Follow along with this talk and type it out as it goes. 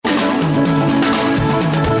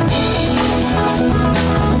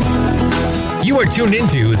are tuned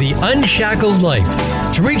into The Unshackled Life.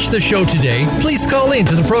 To reach the show today, please call in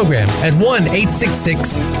to the program at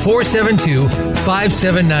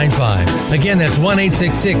 1-866-472-5795. Again, that's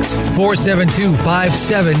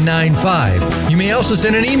 1-866-472-5795. You may also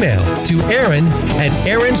send an email to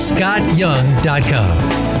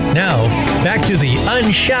aaron@aaronscottyoung.com. Now, back to The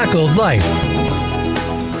Unshackled Life.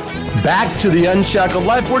 Back to The Unshackled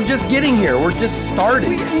Life. We're just getting here. We're just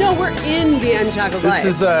starting. We're in The Unshackled Life.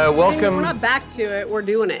 This is welcome. We're not back to it. We're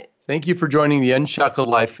doing it. Thank you for joining The Unshackled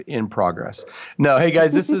Life in progress. No, hey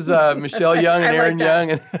guys, this is Michelle Young and Aaron Young.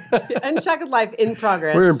 And Unshackled Life in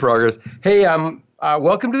progress. We're in progress. Hey,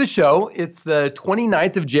 welcome to the show. It's the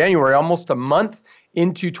 29th of January, almost a month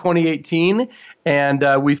into 2018.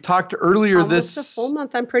 And we've talked earlier almost a full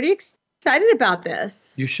month. I'm pretty excited about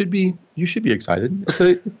this. You should be excited.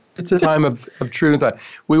 It's a time of true thought.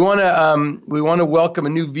 We want to welcome a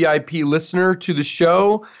new VIP listener to the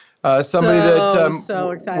show. Somebody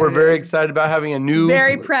so excited. We're very excited about having a new.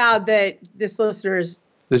 Very proud that this listener's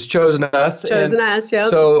chosen us.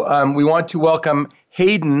 Yep. So we want to welcome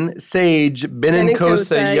Hayden Sage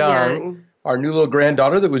Benenkosa Young, our new little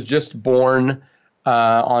granddaughter that was just born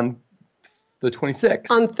on the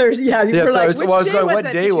 26th. On Thursday, yeah. You were like,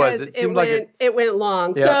 what day was it? It seemed like it went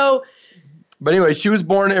long. Yeah. So. But anyway, she was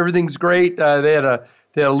born. Everything's great. They had a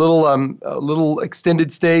little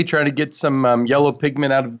extended stay trying to get some yellow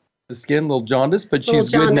pigment out of the skin, little jaundice. But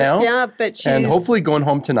she's good now. Yeah, but she's and hopefully going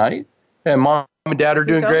home tonight. And mom and dad are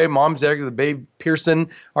doing great. Mom's there. The babe Pearson,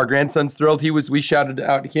 our grandson's thrilled. We shouted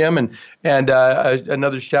out him, and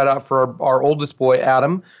another shout out for our oldest boy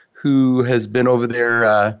Adam, who has been over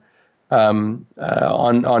there. On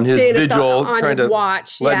his vigil, trying to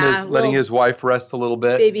watch, letting his wife rest a little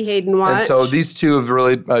bit. Baby Hayden watch. And so these two have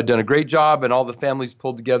really done a great job, and all the families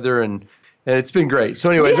pulled together, and it's been great. So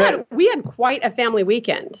anyway, we had quite a family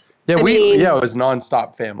weekend. Yeah, it was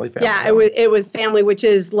nonstop family. Yeah, it was family, which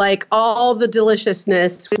is like all the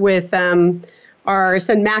deliciousness with our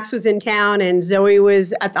son Max was in town, and Zoe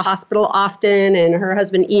was at the hospital often, and her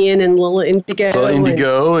husband Ian and little Indigo. And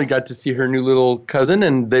got to see her new little cousin,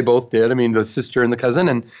 and they both did. I mean, the sister and the cousin,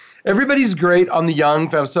 and everybody's great on the Young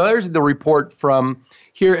family. So there's the report from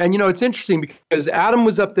here. And, it's interesting because Adam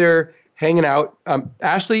was up there hanging out.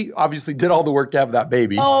 Ashley obviously did all the work to have that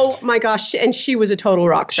baby. Oh, my gosh. And she was a total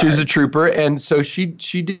rock star. She was a trooper. And so she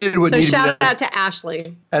did what needed to be done. So shout out to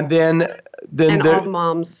Ashley. And then all the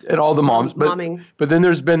moms. And all the moms. Momming. But then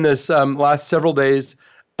there's been this last several days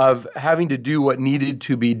of having to do what needed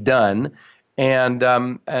to be done. And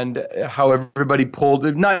how everybody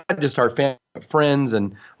pulled, not just our family, friends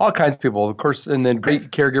and all kinds of people, of course, and then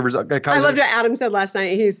great caregivers. I loved what Adam said last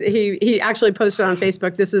night. He actually posted on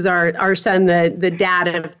Facebook. This is our son, the dad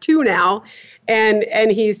of two now,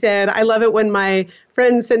 and he said, "I love it when my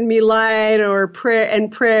friends send me light or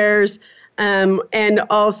prayers, and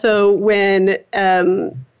also when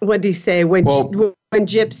what do you say when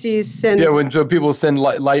gypsies send?" Yeah, when people send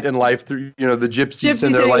light and life through, the gypsies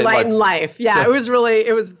send their light and life. Yeah, so.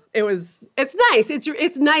 It's nice.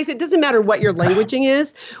 It's nice. It doesn't matter what your languaging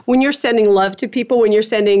is. When you're sending love to people, when you're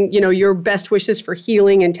sending, your best wishes for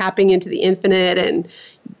healing and tapping into the infinite and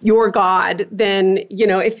your God, then,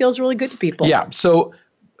 it feels really good to people. Yeah. So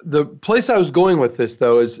the place I was going with this,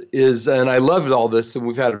 though, is and I loved all this, and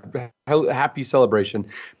we've had a happy celebration.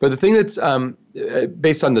 But the thing that's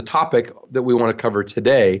based on the topic that we want to cover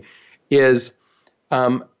today is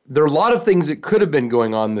there are a lot of things that could have been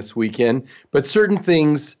going on this weekend, but certain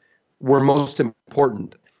things were most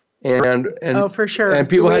important. And oh, for sure. And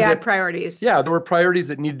people had priorities. Yeah, there were priorities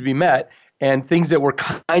that needed to be met. And things that were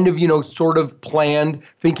kind of, sort of planned,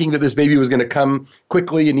 thinking that this baby was going to come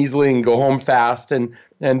quickly and easily and go home fast. And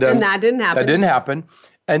that didn't happen. That didn't happen.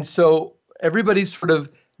 And so everybody sort of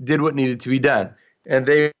did what needed to be done. And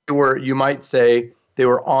they were, you might say, they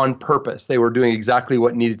were on purpose. They were doing exactly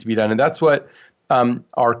what needed to be done. And that's what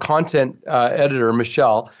our content editor,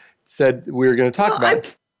 Michelle, said we were going to talk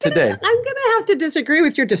about today. I'm going to have to disagree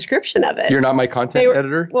with your description of it. You're not my content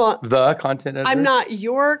editor? Well, the content editor? I'm not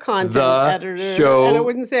your content editor. Show. And I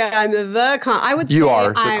wouldn't say I'm I would say you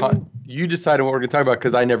are. You decided what we're going to talk about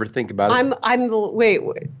because I never think about it.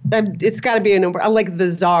 It's got to be a number. I'm like the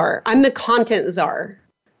czar. I'm the content czar.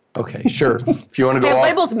 Okay, sure. If you want to go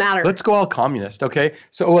labels matter. Let's go all communist, okay?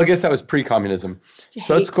 So I guess that was pre-communism.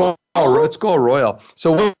 So let's go all royal.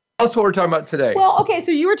 So that's what we're talking about today. Well, okay,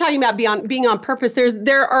 so you were talking about being on purpose.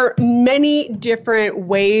 There are many different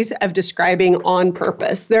ways of describing on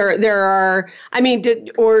purpose. There are,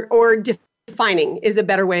 or defining is a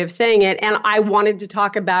better way of saying it. And I wanted to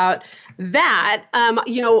talk about that.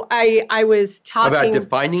 I was talking about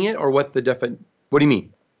defining it, or what do you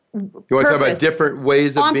mean? You want to talk about different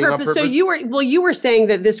ways of being on purpose? So you were saying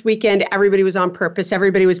that this weekend everybody was on purpose.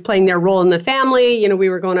 Everybody was playing their role in the family. You know, we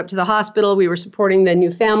were going up to the hospital. We were supporting the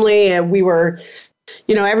new family, and we were,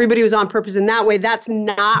 you know, everybody was on purpose in that way. That's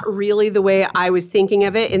not really the way I was thinking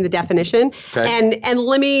of it in the definition. Okay. And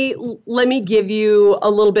let me give you a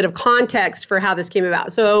little bit of context for how this came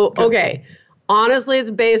about. So, okay. Honestly,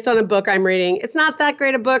 it's based on a book I'm reading. It's not that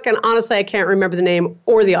great a book, and honestly, I can't remember the name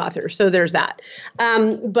or the author, so there's that.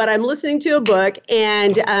 But I'm listening to a book,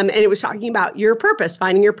 and it was talking about your purpose,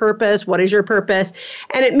 finding your purpose, what is your purpose,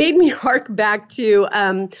 and it made me hark back to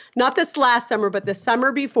not this last summer, but the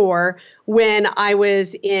summer before when I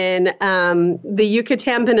was in the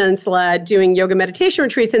Yucatan Peninsula doing yoga meditation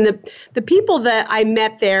retreats, and the people that I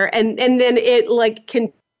met there, and then it like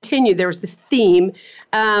continued. There was this theme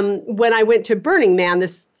when I went to Burning Man.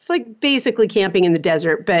 It's like basically camping in the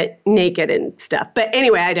desert, but naked and stuff. But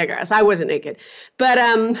anyway, I digress. I wasn't naked, but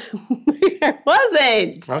I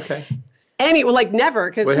wasn't. Okay. Anyway, like never,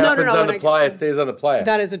 because what happens on the playa stays on the playa.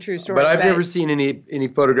 That is a true story. But I've never seen any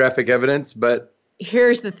photographic evidence. But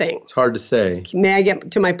here's the thing. It's hard to say. May I get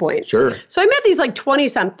to my point? Sure. So I met these like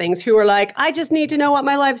 20-somethings who were like, I just need to know what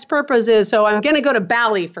my life's purpose is, so I'm going to go to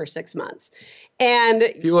Bali for 6 months. And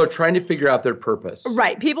people are trying to figure out their purpose.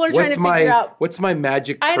 Right. People are trying to figure out what's my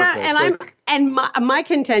magic purpose. My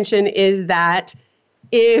contention is that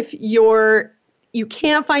if you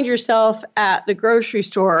can't find yourself at the grocery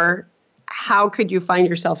store, how could you find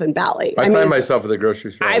yourself in Bali? I find myself at the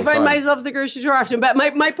grocery store. I find myself at the grocery store often. But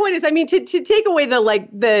my point is, I mean, to take away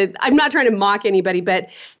I'm not trying to mock anybody, but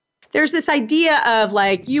there's this idea of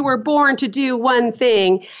like, you were born to do one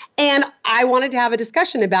thing. And I wanted to have a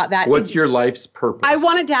discussion about that. What's your life's purpose? I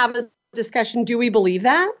wanted to have a discussion. Do we believe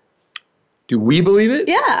that? Do we believe it?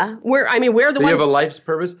 Yeah. We're the ones. Do you have a life's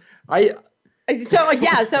purpose?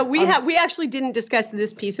 So we actually didn't discuss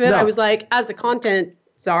this piece of it. No. I was like, as a content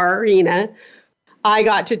czarina, I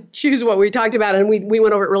got to choose what we talked about, and we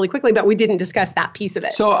went over it really quickly, but we didn't discuss that piece of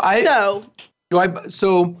it. So I know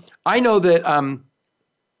that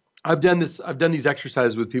I've done these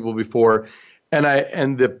exercises with people before, and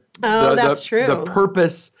that's true. The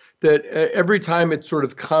purpose that every time it's sort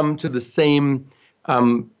of come to the same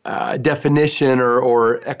definition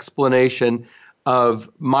or explanation of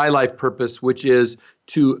my life purpose, which is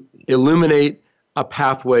to illuminate a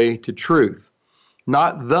pathway to truth.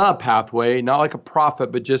 Not the pathway, not like a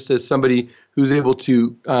prophet, but just as somebody who's able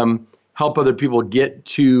to help other people get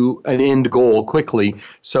to an end goal quickly.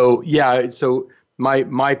 So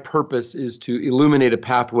my purpose is to illuminate a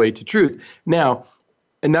pathway to truth. Now,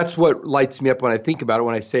 and that's what lights me up when I think about it,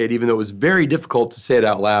 when I say it, even though it was very difficult to say it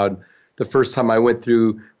out loud the first time I went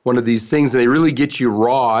through one of these things, and they really get you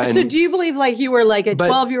raw. So do you believe like you were like a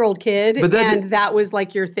 12-year-old kid and that was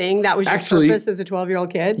like your thing? That was your purpose as a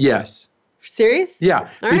 12-year-old kid? Yes. Serious? Yeah.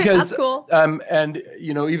 All right, that's cool. And,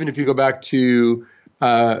 even if you go back to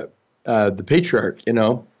the patriarch,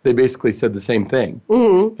 they basically said the same thing.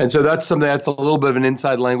 Mm-hmm. And so that's something that's a little bit of an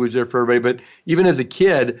inside language there for everybody. But even as a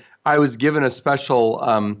kid, I was given a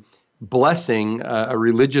special blessing, a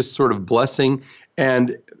religious sort of blessing.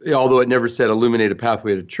 And although it never said illuminate a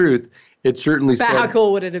pathway to truth, it certainly said. How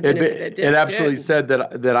cool would it have been if it did? It absolutely said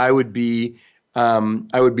that I would be a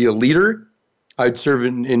leader. I'd serve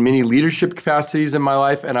in many leadership capacities in my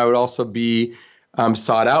life, and I would also be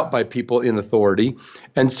sought out by people in authority.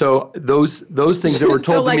 And so those things that were told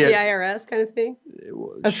to like me. So like the IRS kind of thing?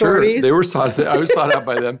 Sure, they were I was sought out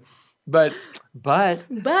by them. But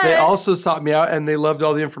they also sought me out, and they loved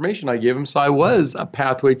all the information I gave them. So I was a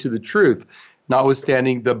pathway to the truth,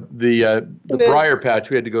 notwithstanding the briar patch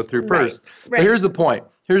we had to go through first. Right. But here's the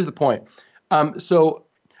point. So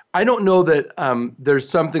I don't know that there's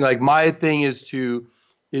something like my thing is to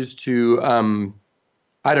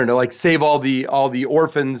I don't know, like save all the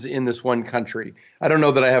orphans in this one country. I don't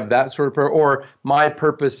know that I have that sort of purpose, or my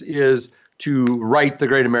purpose is to write the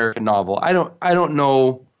great American novel. I don't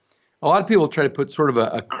know. A lot of people try to put sort of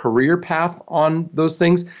a career path on those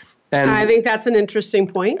things, and I think that's an interesting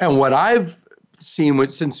point. And what I've seen,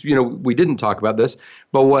 since we didn't talk about this,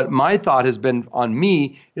 but what my thought has been on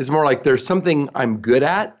me is more like there's something I'm good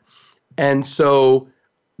at, and so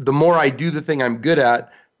the more I do the thing I'm good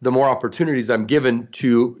at, the more opportunities I'm given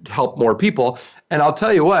to help more people. And I'll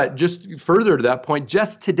tell you what, just further to that point,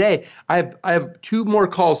 just today, I have 2 more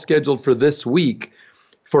calls scheduled for this week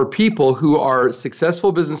for people who are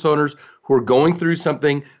successful business owners who are going through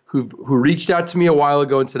something, who reached out to me a while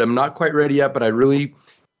ago and said, I'm not quite ready yet, but I really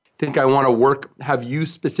think I want to have you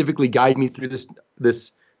specifically guide me through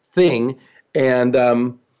this thing. And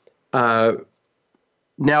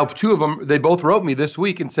now 2 of them, they both wrote me this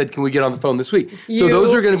week and said, can we get on the phone this week? So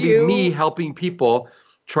those are going to be me helping people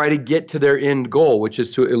try to get to their end goal, which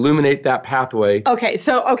is to illuminate that pathway. Okay,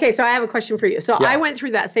 so I have a question for you. So I went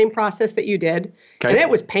through that same process that you did, and it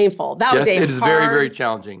was painful. That was it is very, very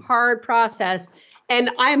challenging. Hard process. And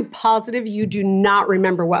I'm positive you do not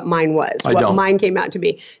remember what mine was, mine came out to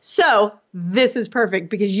be. So this is perfect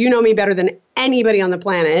because you know me better than anybody on the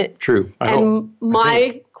planet. True.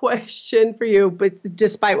 My question for you, but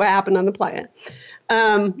despite what happened on the planet.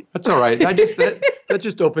 That's all right. That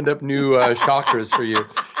just opened up new chakras for you.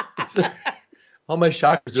 All my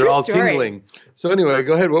chakras are all tingling. So anyway,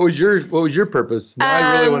 go ahead. What was your purpose? Now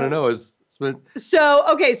I really want to know is.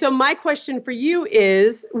 So my question for you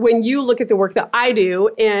is, when you look at the work that I do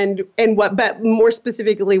and what, but more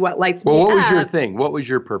specifically, what lights me up. Well, what was your thing? What was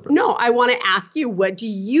your purpose? No, I want to ask you, what do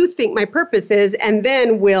you think my purpose is? And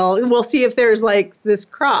then we'll see if there's like this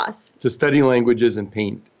cross. To study languages and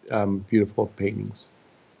paint beautiful paintings.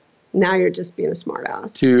 Now you're just being a smart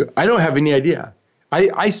ass. I don't have any idea.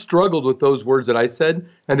 I struggled with those words that I said,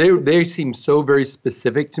 and they seem so very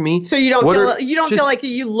specific to me. So you don't feel like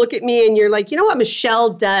you look at me and you're like, you know what Michelle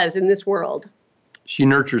does in this world? She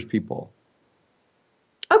nurtures people.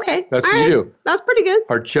 Okay, that's what you do. That's pretty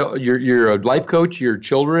good. You're a life coach. Your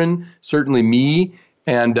children, certainly me,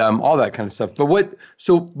 and all that kind of stuff. But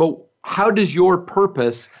how does your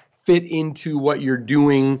purpose fit into what you're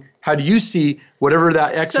doing? How do you see whatever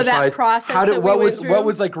that exercise? So that process. What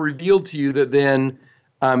was like revealed to you that then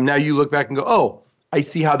now you look back and go, oh, I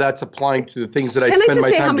see how that's applying to the things that I spend my time doing. Can I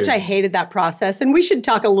just say how much I hated that process? And we should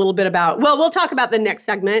talk a little bit about. Well, we'll talk about the next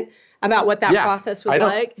segment about what that process was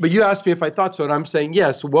like. But you asked me if I thought so, and I'm saying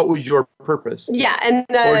yes. What was your purpose? Yeah, and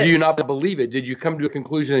or do you not believe it? Did you come to a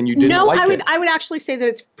conclusion and you didn't like it? No, I would actually say that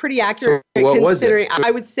it's pretty accurate. So what considering was it?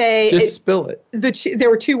 I would say just spill it. There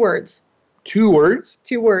were 2 words. 2 words?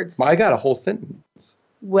 2 words. Well, I got a whole sentence.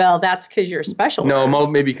 Well, that's because you're special. No,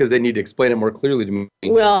 maybe because they need to explain it more clearly to me.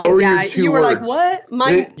 Well, you were like,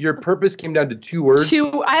 what? Your purpose came down to 2 words?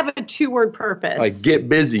 I have a 2-word purpose. Like, get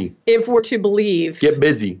busy. If we're to believe. Get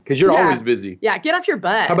busy, because you're always busy. Yeah, get off your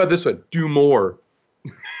butt. How about this one? Do more.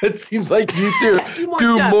 It seems like you too.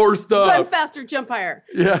 Do more stuff. Run Run faster, jump higher.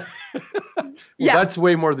 Yeah. That's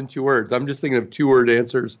way more than 2 words. I'm just thinking of 2-word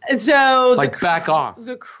answers. So back off.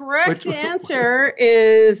 The correct answer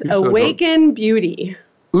is awaken beauty.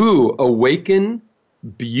 Ooh, awaken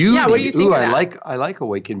beauty. Yeah, what do you think of that? I like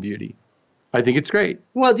awaken beauty. I think it's great.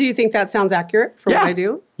 Well, do you think that sounds accurate for what I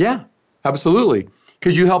do? Yeah, absolutely.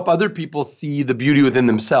 Because you help other people see the beauty within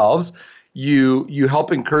themselves. You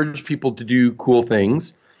help encourage people to do cool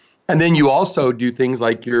things. And then you also do things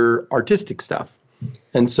like your artistic stuff.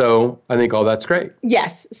 And so I think all that's great.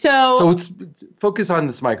 Yes. So let's focus on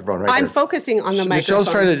this microphone right I'm there. Focusing on the microphone. Michelle's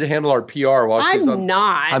trying to handle our PR while she's on.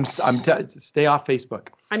 I'm not. Stay off Facebook.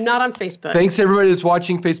 I'm not on Facebook. Thanks everybody that's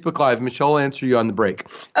watching Facebook Live. Michelle will answer you on the break.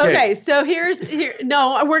 Okay, so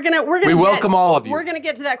we're gonna we welcome all of you. We're gonna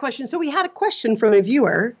get to that question. So we had a question from a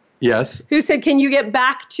viewer. Yes. Who said, can you get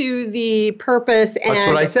back to the purpose and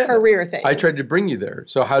career thing? I tried to bring you there.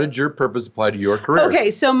 So how did your purpose apply to your career?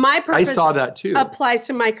 Okay, so my purpose I saw that too. Applies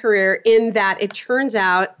to my career in that it turns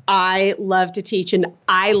out I love to teach, and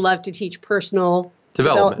I love to teach personal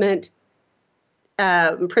development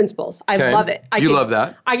principles. I love it. Love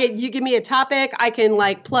that. You give me a topic, I can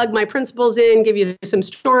plug my principles in, give you some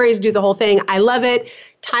stories, do the whole thing. I love it.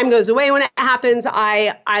 Time goes away when it happens.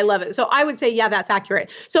 I love it. So I would say, yeah, that's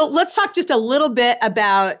accurate. So let's talk just a little bit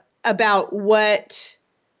about what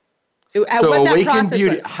that process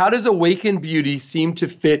was. How does awaken beauty seem to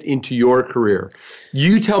fit into your career?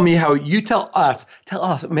 You tell me how. You tell us.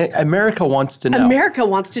 America wants to know. America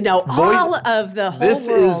wants to know all of the whole world. This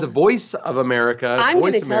is the voice of America. I'm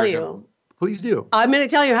going to tell you. Please do. I'm going to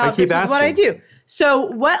tell you how this is what I do. So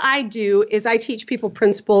what I do is I teach people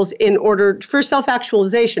principles in order for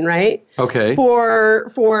self-actualization, right? Okay.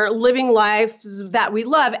 For living lives that we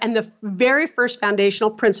love. And the very first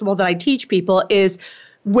foundational principle that I teach people is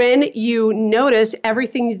when you notice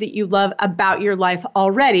everything that you love about your life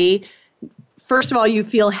already, first of all, you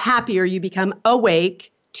feel happier, you become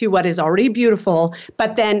awake to what is already beautiful,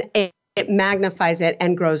 but then it magnifies it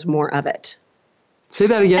and grows more of it. Say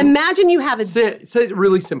that again. Imagine you have Say it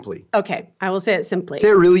really simply. Okay, I will say it simply. Say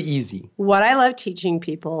it really easy. What I love teaching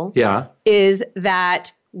people is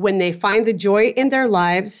that when they find the joy in their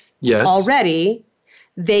lives already,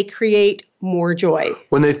 they create more joy.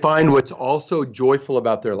 When they find what's also joyful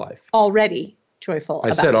about their life. Already joyful.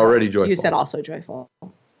 I said already joyful. You said also joyful.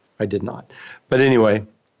 I did not. But anyway,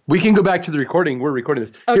 we can go back to the recording. We're recording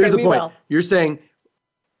this. Okay, Here's the point. Will. You're saying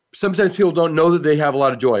sometimes people don't know that they have a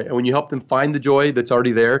lot of joy. And when you help them find the joy that's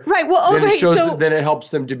already there, right? Well, then okay, then it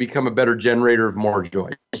helps them to become a better generator of more joy.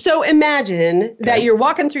 So imagine that you're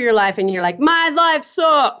walking through your life and you're like, my life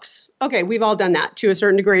sucks. Okay, we've all done that to a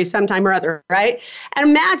certain degree, sometime or other, right? And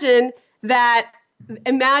imagine that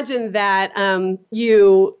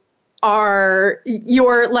you're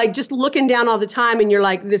like just looking down all the time and you're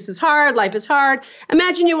like, this is hard, life is hard.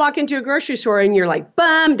 Imagine you walk into a grocery store and you're like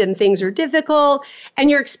bummed and things are difficult, and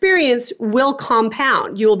your experience will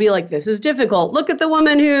compound. You will be like, this is difficult. Look at the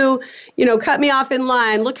woman who, cut me off in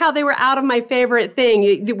line. Look how they were out of my favorite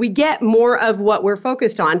thing. We get more of what we're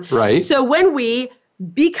focused on. Right. So when we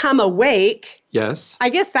become awake, yes, I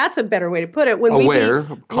guess that's a better way to put it.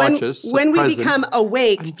 Conscious, when we become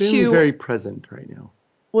awake I'm feeling very present right now.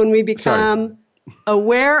 When we become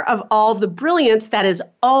aware of all the brilliance that is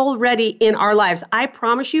already in our lives. I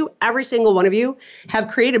promise you, every single one of you have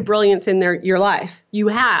created brilliance in your life. You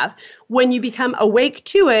have. When you become awake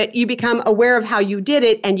to it, you become aware of how you did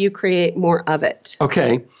it, and you create more of it.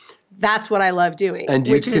 Okay. That's what I love doing,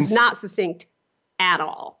 which is not succinct at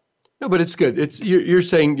all. No, but it's good. You're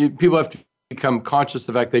saying people have to become conscious of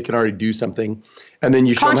the fact they can already do something, and then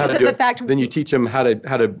you show them how to do it. Then you teach them how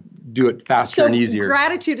to do it faster and easier.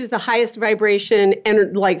 Gratitude is the highest vibration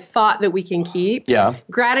and thought that we can keep. Yeah.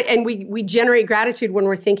 And we generate gratitude when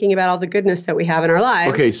we're thinking about all the goodness that we have in our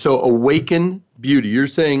lives. Okay, so awaken beauty. You're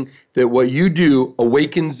saying that what you do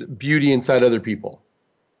awakens beauty inside other people.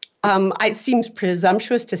 It seems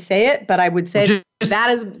presumptuous to say it, but I would say that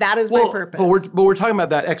is my purpose. But we're talking about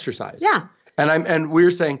that exercise. Yeah. And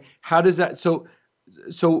we're saying, how does that?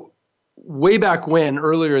 So way back when,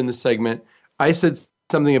 earlier in the segment, I said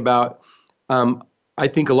something about, I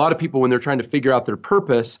think a lot of people, when they're trying to figure out their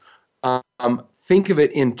purpose, think of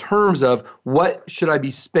it in terms of, what should I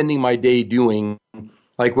be spending my day doing?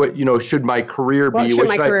 Like, what, should my career be? What should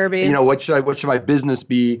my career be? What should my business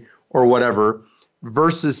be, or whatever,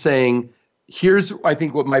 versus saying, here's, I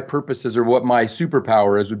think, what my purpose is, or what my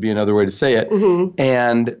superpower is, would be another way to say it. Mm-hmm.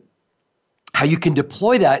 And how you can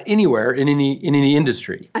deploy that anywhere in any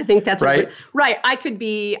industry. I think that's right. Right. I could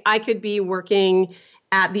be working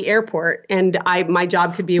at the airport, and my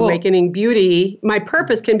job could be awakening beauty. My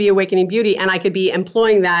purpose can be awakening beauty, and I could be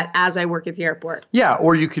employing that as I work at the airport. Yeah,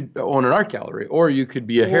 or you could own an art gallery, or you could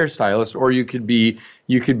be a hairstylist, or you could be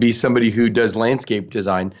somebody who does landscape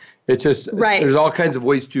design. It's just there's all kinds of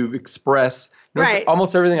ways to express.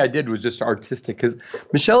 Almost everything I did was just artistic, because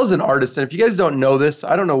Michelle is an artist. And if you guys don't know this,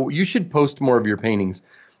 I don't know, you should post more of your paintings.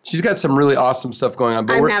 She's got some really awesome stuff going on.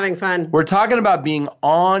 But I'm having fun. We're talking about being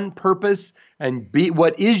on purpose, and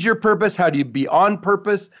what is your purpose? How do you be on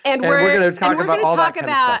purpose? And we're going to talk about all that kind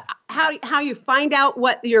of stuff. How you find out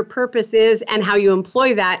what your purpose is and how you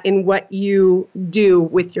employ that in what you do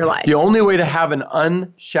with your life. The only way to have an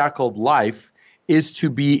unshackled life is to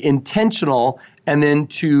be intentional, and then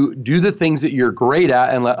to do the things that you're great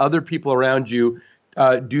at, and let other people around you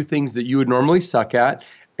do things that you would normally suck at.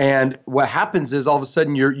 And what happens is, all of a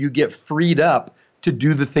sudden you get freed up to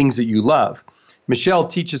do the things that you love. Michelle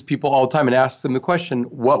teaches people all the time and asks them the question,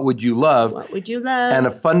 what would you love? What would you love? And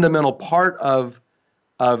a fundamental part of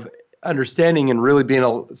understanding and really being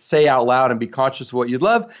able to say out loud and be conscious of what you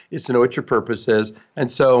love is to know what your purpose is.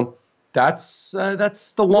 And so that's the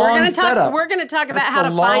long setup. We're going to talk about how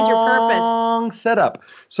to find your purpose. Long setup.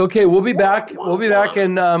 So, okay, we'll be back. We'll be back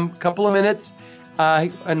in a couple of minutes.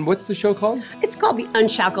 And what's the show called? It's called The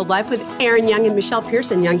Unshackled Life with Aaron Young and Michelle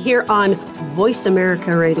Pearson Young here on Voice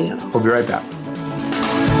America Radio. We'll be right back.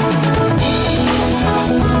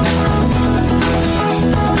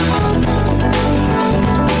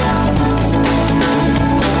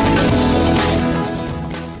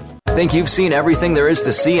 Think you've seen everything there is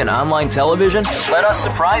to see in online television? Let us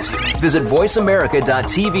surprise you. Visit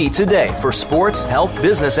voiceamerica.tv today for sports, health,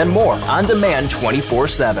 business, and more on demand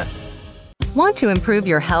 24/7. Want to improve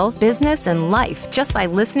your health, business, and life just by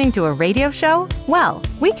listening to a radio show? Well,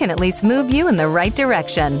 we can at least move you in the right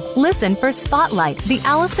direction. Listen for Spotlight, the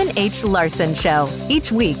Allison H. Larson Show.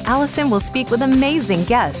 Each week, Allison will speak with amazing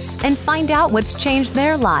guests and find out what's changed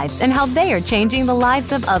their lives and how they are changing the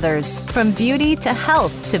lives of others. From beauty to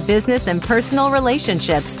health to business and personal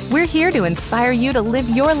relationships, we're here to inspire you to live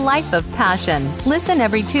your life of passion. Listen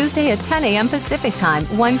every Tuesday at 10 a.m. Pacific Time,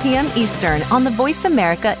 1 p.m. Eastern on the Voice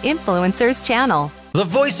America Influencers channel. The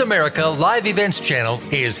Voice America Live Events channel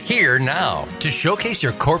is here now to showcase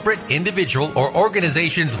your corporate, individual, or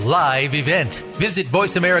organization's live event. Visit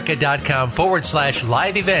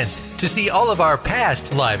voiceamerica.com/live events to see all of our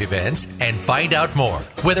past live events and find out more.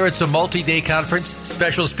 Whether it's a multi-day conference,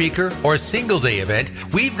 special speaker, or single-day event,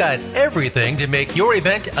 we've got everything to make your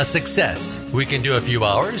event a success. We can do a few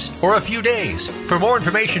hours or a few days. For more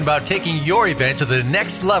information about taking your event to the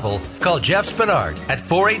next level, call Jeff Spinard at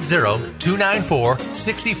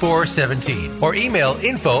 480-294-6417 or email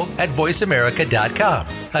info@voiceamerica.com.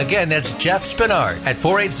 Again, that's Jeff Spinard at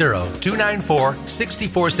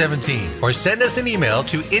 480-294-6417 or send us an email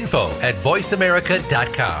to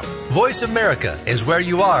info@voiceamerica.com. Voice America is where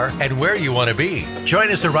you are and where you want to be. Join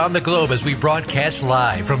us around the globe as we broadcast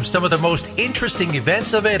live from some of the most interesting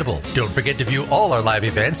events available. Don't forget to view all our live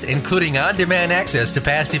events, including on-demand access to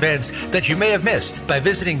past events that you may have missed by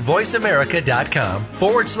visiting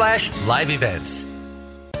voiceamerica.com/live events.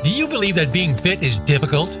 Do you believe that being fit is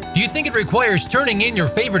difficult? Do you think it requires turning in your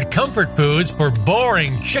favorite comfort foods for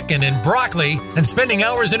boring chicken and broccoli and spending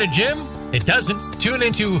hours in a gym? It doesn't. Tune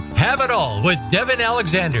into Have It All with Devin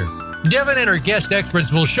Alexander. Devin and her guest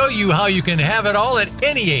experts will show you how you can have it all at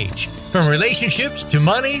any age, from relationships to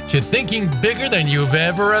money to thinking bigger than you've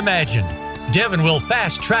ever imagined. Devin will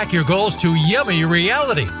fast-track your goals to yummy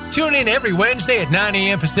reality. Tune in every Wednesday at 9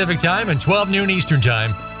 a.m. Pacific Time and 12 noon Eastern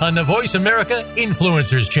Time on the Voice America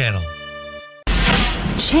Influencers Channel.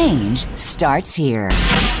 Change starts here.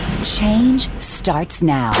 Change starts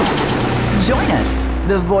now. Join us,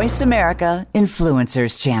 the Voice America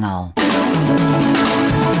Influencers Channel.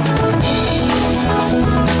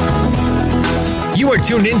 You are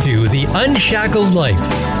tuned into The Unshackled Life.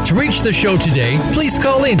 To reach the show today, please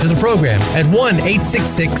call in to the program at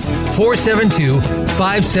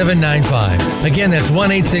 1-866-472-5795. Again, that's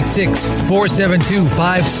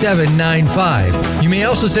 1-866-472-5795. You may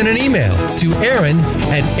also send an email to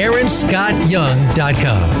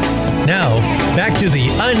aaron@aaronscottyoung.com. Now, back to The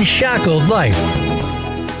Unshackled Life.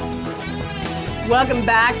 Welcome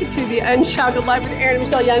back to The Unshackled Life with Aaron and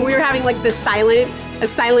Michelle Young. We were having like a silent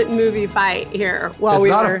movie fight here while it's we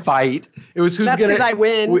not were. A fight. It was who's That's gonna. because I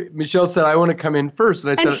win. Michelle said, "I want to come in first,"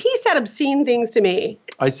 and I said, he said obscene things to me.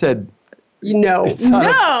 I said, No. it's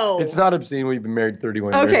not obscene. We've been married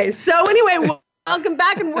 31 years. Okay, so anyway, welcome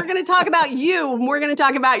back, and we're going to talk about you. And we're going to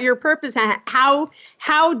talk about your purpose. How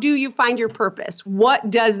do you find your purpose? What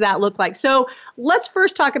does that look like? So let's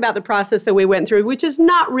first talk about the process that we went through, which is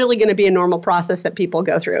not really going to be a normal process that people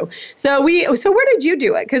go through. So where did you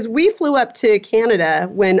do it? Because we flew up to Canada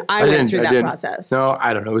when I went through that process. No,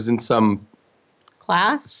 I don't know. It was in some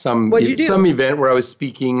class. What'd you do? Some event where I was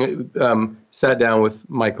speaking. Sat down with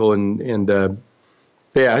Michael and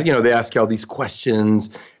they ask you all these questions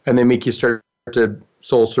and they make you start to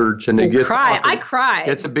soul search and it gets cry. I cried.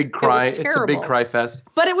 It's a big cry. It's a big cry fest.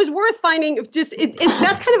 But it was worth finding.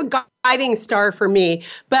 That's kind of a guiding star for me.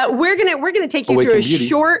 But we're gonna take you through a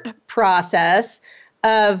short process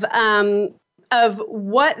of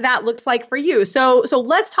what that looks like for you. So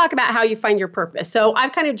let's talk about how you find your purpose. So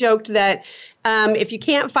I've kind of joked that if you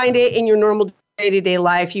can't find it in your normal day-to-day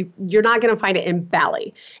life, you're not going to find it in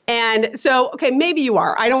Bali. And so, okay, maybe you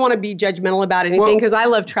are. I don't want to be judgmental about anything because I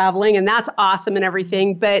love traveling and that's awesome and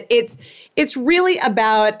everything. But it's really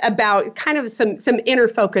about kind of some inner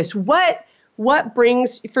focus. What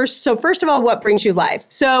brings first? So first of all, what brings you life?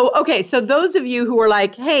 So okay, so those of you who are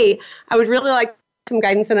like, hey, I would really like some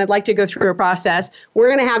guidance and I'd like to go through a process. We're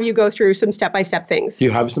going to have you go through some step-by-step things. Do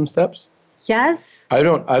you have some steps? Yes. I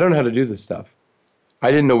don't know how to do this stuff. I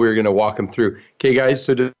didn't know we were going to walk them through. Okay, guys,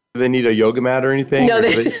 so do they need a yoga mat or anything? No,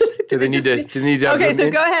 do they need to okay, so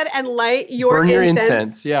go ahead and light your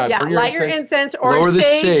incense. Yeah, light your incense or lower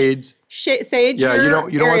sage. Sage. Yeah, you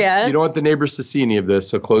don't want the neighbors to see any of this,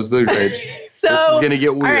 so close the drapes. So, this is going to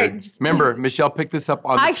get weird. Right. Remember, Michelle picked this up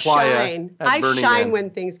on the playa. I shine when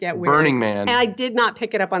things get weird. Burning Man. And I did not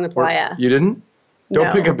pick it up on the playa. You didn't?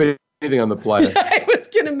 Don't pick up anything on the playa. I was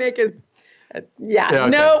going to make it. Yeah. Okay.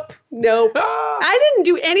 Nope. I didn't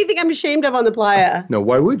do anything I'm ashamed of on the playa. No,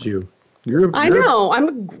 why would you? I know. I'm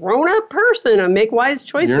a grown-up person. I make wise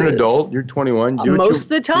choices. You're an adult. You're 21. Most of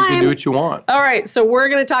the time. You can do what you want. All right. So we're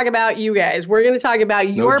going to talk about you guys. We're going to talk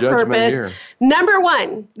about your purpose. Here.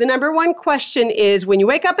 The number one question is when you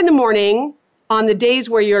wake up in the morning on the days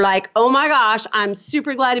where you're like, oh my gosh, I'm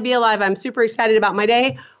super glad to be alive. I'm super excited about my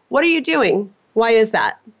day. What are you doing? Why is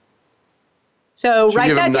that? So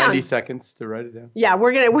write that down. 90 seconds to write it down. Yeah,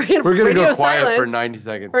 we're gonna go quiet for 90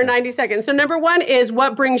 seconds. For 90 seconds. So number one is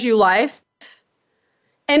what brings you life,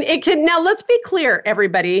 and it can now. Let's be clear,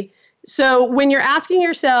 everybody. So when you're asking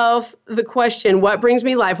yourself the question, what brings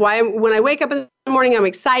me life? When I wake up in the morning, I'm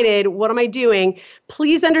excited. What am I doing?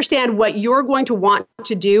 Please understand what you're going to want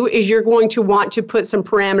to do is you're going to want to put some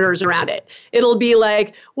parameters around it. It'll be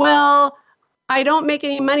like, well, I don't make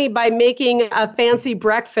any money by making a fancy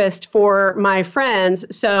breakfast for my friends,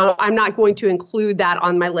 so I'm not going to include that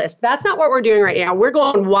on my list. That's not what we're doing right now. We're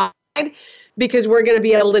going wide because we're going to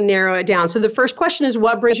be able to narrow it down. So the first question is,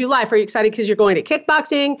 what brings you life? Are you excited because you're going to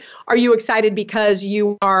kickboxing? Are you excited because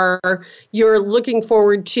you're looking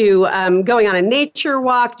forward to going on a nature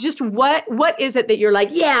walk? Just what is it that you're like,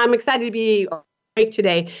 yeah, I'm excited to be awake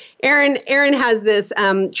today? Aaron has this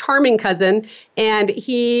charming cousin, and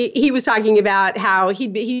he was talking about how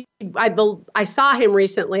I saw him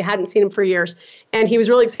recently, hadn't seen him for years, and he was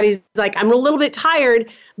really excited. He's like, I'm a little bit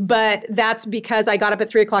tired, but that's because I got up at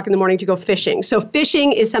 3:00 in the morning to go fishing. So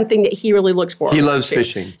fishing is something that he really looks forward to. He loves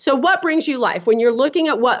fishing. So what brings you life? When you're looking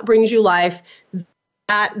at what brings you life,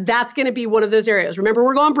 that's going to be one of those areas. Remember,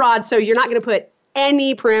 we're going broad, so you're not going to put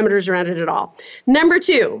any parameters around it at all. Number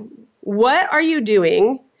 2, what are you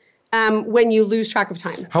doing when you lose track of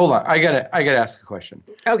time? Hold on, I gotta ask a question.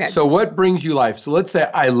 Okay. So what brings you life? So let's say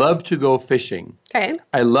I love to go fishing. Okay.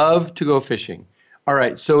 I love to go fishing. All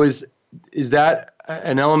right. So is that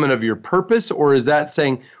an element of your purpose, or is that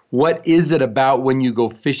saying what is it about when you go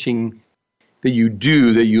fishing that you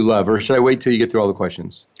do that you love? Or should I wait till you get through all the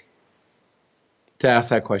questions to ask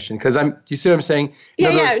that question? Because you see what I'm saying?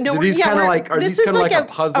 Yeah. Are these kind of like a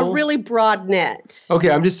puzzle? A really broad net. Okay.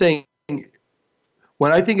 I'm just saying,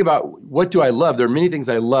 when I think about what do I love, there are many things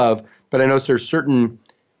I love, but I know there's certain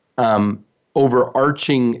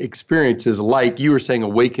overarching experiences, like you were saying,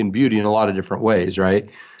 awaken beauty in a lot of different ways, right?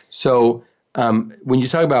 So when you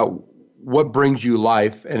talk about what brings you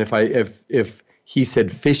life, and if he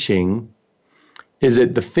said fishing, is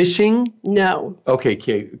it the fishing? No. Okay.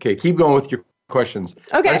 Keep going with your questions.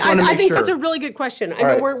 Okay, I think that's a really good question.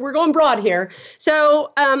 I mean, we're going broad here.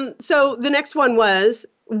 So the next one was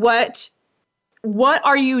what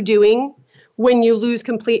are you doing when you lose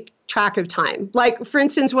complete track of time? Like, for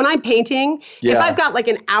instance, when I'm painting, if I've got like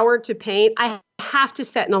an hour to paint, I have to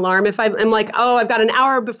set an alarm. If I'm like, oh, I've got an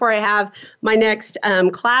hour before I have my next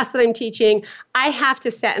class that I'm teaching, I have to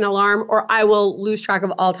set an alarm or I will lose track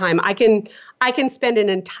of all time. I can spend an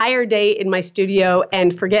entire day in my studio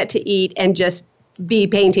and forget to eat and just be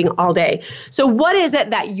painting all day. So what is it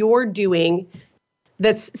that you're doing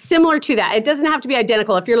that's similar to that? It doesn't have to be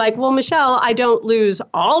identical. If you're like, well, Michelle, I don't lose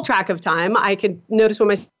all track of time. I could notice when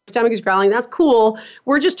my stomach is growling. That's cool.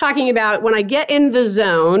 We're just talking about when I get in the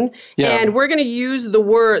zone, and we're going to use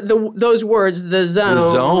those words, the zone. The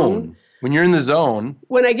zone. When you're in the zone.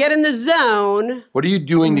 When I get in the zone. What are you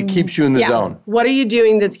doing that keeps you in the zone? What are you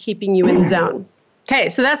doing that's keeping you in the zone? Okay,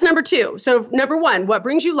 so that's number 2. So number 1, what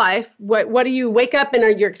brings you life? What do you wake up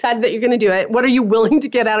and you're excited that you're going to do it? What are you willing to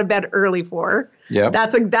get out of bed early for? Yeah,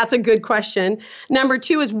 that's a good question. Number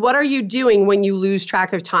 2 is, what are you doing when you lose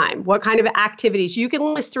track of time? What kind of activities? You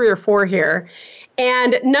can list 3 or 4 here.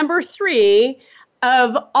 And number 3,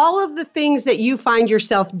 of all of the things that you find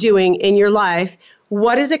yourself doing in your life,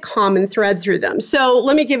 what is a common thread through them? So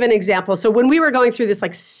let me give an example. So when we were going through this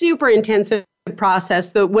like super intensive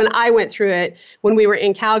process, when I went through it when we were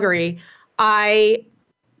in Calgary, I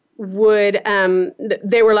would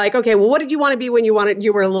they were like, okay, well, what did you want to be when you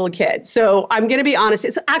were a little kid? So I'm going to be honest,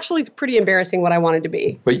 it's actually pretty embarrassing what I wanted to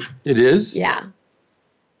be. But it is? Yeah.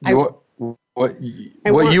 What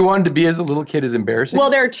you wanted to be as a little kid is embarrassing?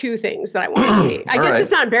 Well, there are 2 things that I wanted to be. I guess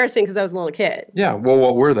it's not embarrassing because I was a little kid. Yeah. Well,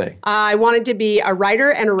 what were they? I wanted to be a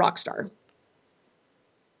writer and a rock star.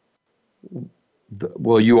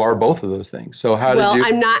 Well, you are both of those things. So how did you? Well,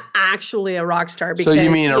 I'm not actually a rock star because, so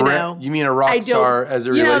you mean a rock star as it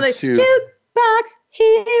relates to jukebox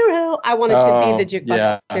hero. I wanted to be the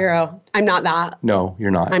jukebox hero. I'm not that. No,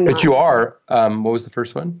 you're not. I'm not. But you are. What was the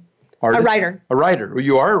first one? Artist? A writer. A writer. Well,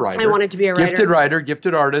 you are a writer. I wanted to be a writer. Gifted writer,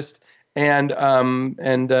 gifted artist, and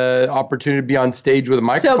opportunity to be on stage with a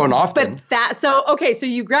microphone often. But so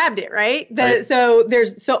you grabbed it, right? Don't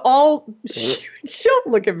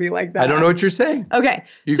look at me like that. I don't know what you're saying. Okay.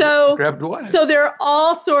 You grabbed what? So there are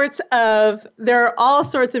all sorts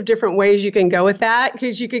of different ways you can go with that,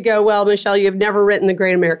 because you could go, well, Michelle, you've never written the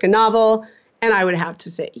great American novel. And I would have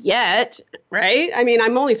to say yet, right? I mean,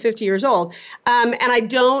 I'm only 50 years old. And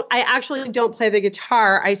I actually don't play the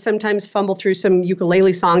guitar. I sometimes fumble through some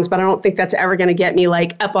ukulele songs, but I don't think that's ever going to get me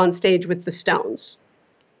like up on stage with the Stones.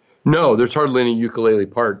 No, there's hardly any ukulele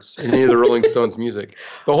parts in any of the Rolling Stones music.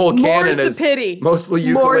 The whole canon is mostly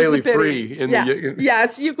ukulele free. Yeah,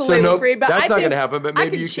 it's ukulele free. But that's not going to happen. But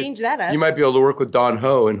maybe you could change that up. You might be able to work with Don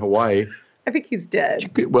Ho in Hawaii. I think he's dead.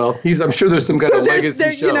 Well, I'm sure there's some kind of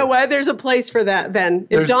legacy show. You know what? There's a place for that then.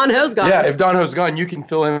 If Don Ho's gone. Yeah, if Don Ho's gone, you can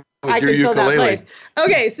fill in with I your can fill that ukulele. place.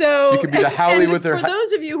 Okay, so You could be the Howie with her. For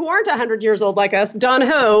those of you who aren't 100 years old like us, Don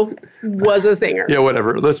Ho was a singer. Yeah,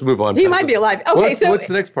 whatever. Let's move on. He might be alive. Okay, what's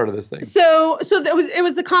the next part of this thing? So it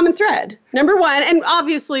was the common thread. Number one, and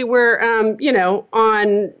obviously we're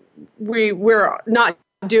we're not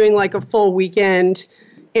doing like a full weekend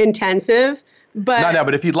intensive, but Not now,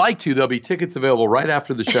 but if you'd like to, there'll be tickets available right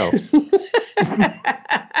after the show.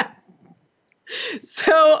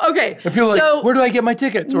 So, okay. If you're like, where do I get my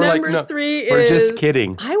tickets? We're like, number no, 3 we're is... just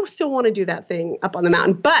kidding. I still want to do that thing up on the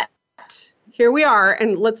mountain, but here we are,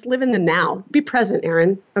 and let's live in the now. Be present,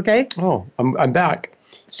 Aaron, okay? Oh, I'm back.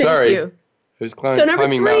 Thank Sorry. you. I was So number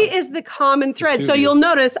 3 mountains. is the common thread. So you'll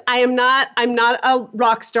notice I'm not a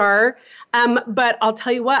rock star, but I'll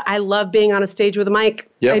tell you what, I love being on a stage with a mic.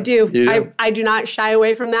 Yep, I do. you do. I do not shy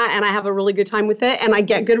away from that, and I have a really good time with it, and I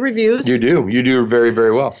get good reviews. You do very,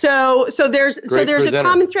 very well. So there's a presenter.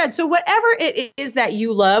 common thread. So whatever it is that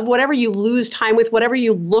you love, whatever you lose time with, whatever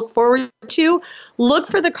you look forward to, look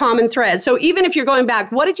for the common thread. So even if you're going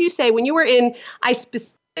back, what did you say when you were in? I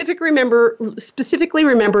specifically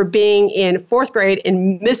remember being in 4th grade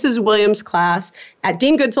in Mrs. Williams' class at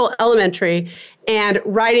Dean Goodsell Elementary and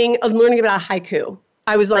learning about haiku.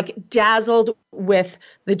 I was like dazzled with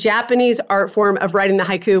the Japanese art form of writing the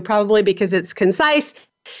haiku, probably because it's concise.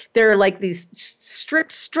 There are like these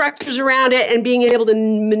strict structures around it, and being able to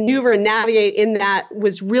maneuver and navigate in that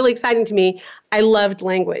was really exciting to me. I loved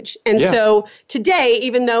language. And so today,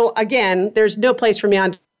 even though, again, there's no place for me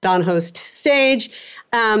on Don Host stage,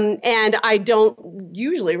 and I don't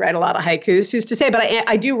usually write a lot of haikus, who's to say, but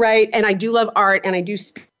I do write, and I do love art, and I do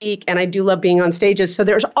speak, and I do love being on stages. So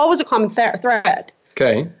there's always a common thread.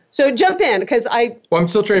 Okay. So jump in, because Well, I'm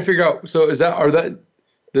still trying to figure out. So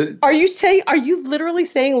Are you literally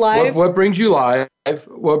saying live? What brings you live?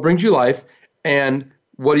 What brings you life? And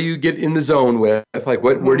what do you get in the zone with? Like,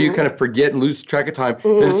 where do you kind of forget and lose track of time?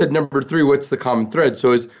 Then it said number 3, what's the common thread?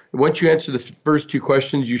 So once you answer the first 2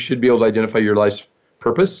 questions, you should be able to identify your life's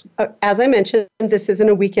purpose. As I mentioned, this isn't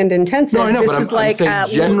a weekend intensive. No, I know, this but is I'm saying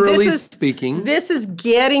generally speaking. This is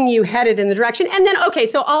getting you headed in the direction. And then, okay,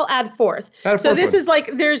 so I'll add fourth. So this is like,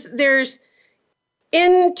 there's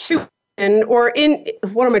intuition, or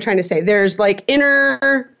what am I trying to say? There's like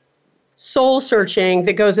inner soul searching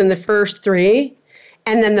that goes in the first 3.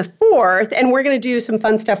 And then the 4th, and we're going to do some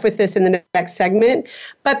fun stuff with this in the next segment,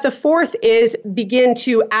 but the 4th is begin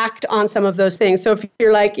to act on some of those things. So if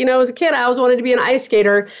you're like, as a kid, I always wanted to be an ice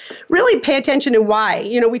skater, really pay attention to why.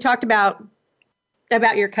 We talked about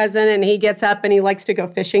your cousin, and he gets up and he likes to go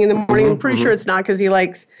fishing in the morning. I'm pretty sure it's not because he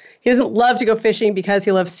doesn't love to go fishing because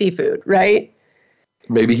he loves seafood, right?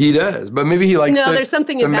 Maybe he does, but maybe he likes there's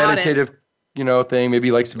something the about meditative thing. Maybe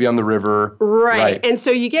he likes to be on the river. Right. And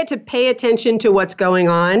so you get to pay attention to what's going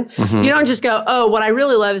on. You don't just go, oh, what I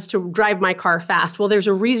really love is to drive my car fast. Well, there's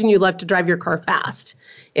a reason you love to drive your car fast.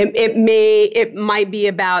 It might be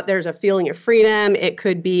about there's a feeling of freedom. It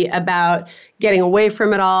could be about getting away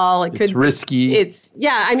from it all. It's risky.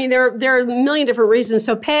 There are a million different reasons.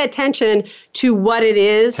 So pay attention to what it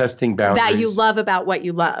is testing boundaries that you love about what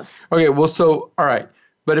you love. Okay. Well, so, all right.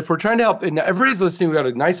 But if we're trying to help, and everybody's listening, we've got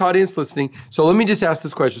a nice audience listening. So let me just ask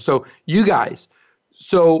this question. So you guys,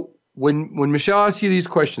 when Michelle asks you these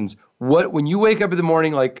questions, when you wake up in the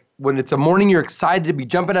morning, like when it's a morning you're excited to be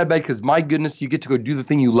jumping out of bed because my goodness, you get to go do the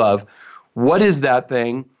thing you love. What is that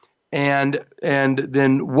thing? And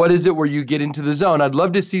then what is it where you get into the zone? I'd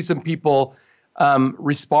love to see some people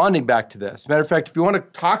responding back to this. Matter of fact, if you want to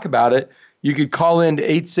talk about it, you could call in to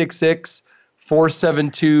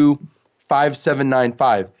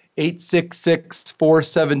 866-472-5795,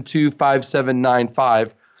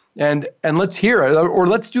 866-472-5795, and let's hear it, or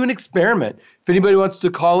let's do an experiment. If anybody wants to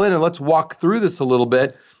call in, and let's walk through this a little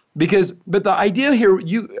bit, but the idea here,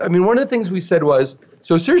 one of the things we said was,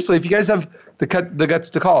 so seriously, if you guys have the guts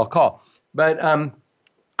to call. But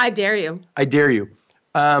I dare you.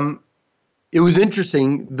 It was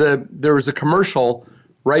interesting. There was a commercial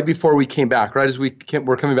right before we came back, right as we're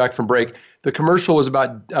coming back from break. The commercial was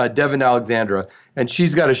about Devin Alexandra, and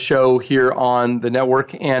she's got a show here on the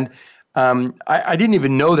network. And I didn't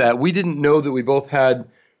even know that. We didn't know that we both had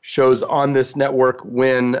shows on this network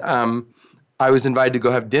when I was invited to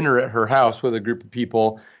go have dinner at her house with a group of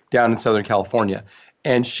people down in Southern California.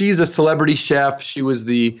 And she's a celebrity chef. She was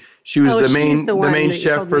the main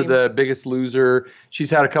chef for The Biggest Loser. She's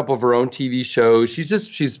had a couple of her own TV shows.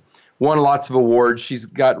 She's won lots of awards. She's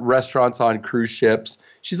got restaurants on cruise ships.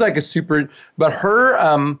 She's like but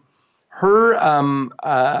her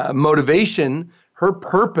motivation, her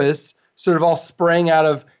purpose sort of all sprang out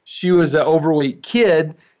of, she was an overweight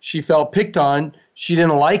kid. She felt picked on. She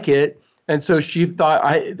didn't like it. And so she thought,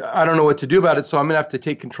 I don't know what to do about it, so I'm going to have to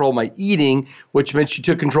take control of my eating, which meant she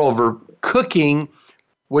took control of her cooking,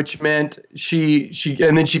 which meant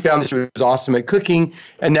and then she found that she was awesome at cooking,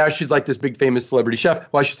 and now she's like this big famous celebrity chef.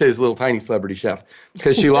 Well, I should say this little tiny celebrity chef,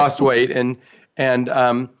 because she lost weight.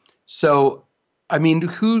 So, I mean,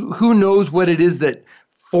 who knows what it is that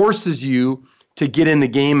forces you to get in the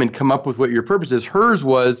game and come up with what your purpose is. Hers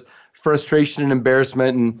was frustration and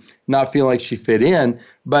embarrassment and not feeling like she fit in.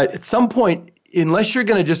 But at some point, unless you're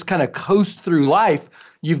going to just kind of coast through life,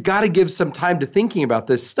 you've got to give some time to thinking about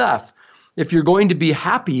this stuff. If you're going to be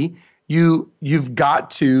happy, you've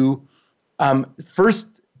got to first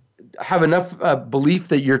have enough belief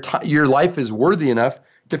that your life is worthy enough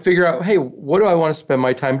to figure out, hey, what do I want to spend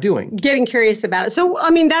my time doing? Getting curious about it. So, I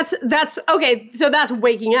mean, that's okay. So that's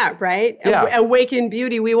waking up, right? Yeah. Awaken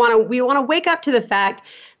beauty. We want to wake up to the fact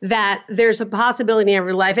that there's a possibility in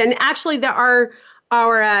every life. And actually, our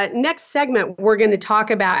next segment, we're going to talk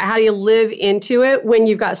about how do you live into it when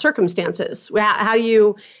you've got circumstances. How do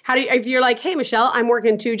you, if you're like, hey, Michelle, I'm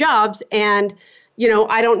working 2 jobs and,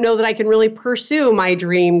 I don't know that I can really pursue my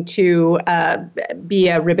dream to be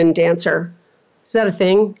a ribbon dancer. Is that a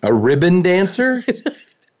thing? A ribbon dancer?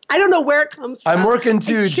 I don't know where it comes from. I'm working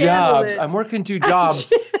 2 jobs.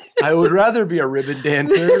 I would rather be a ribbon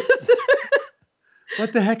dancer.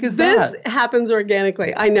 What the heck is that? This happens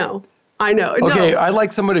organically. I know. Okay, I'd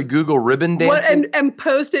like someone to Google ribbon dancing. And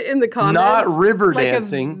post it in the comments. Not river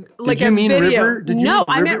dancing. Did you mean video. river? No,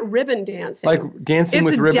 I meant ribbon dancing. Like dancing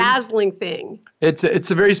with ribbons? It's a dazzling thing. It's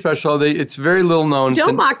a very special. It's very little known.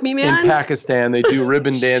 Don't mock me, man. In Pakistan, they do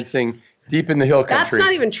ribbon dancing deep in the hill country. That's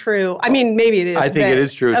not even true. I mean, maybe it is. I think it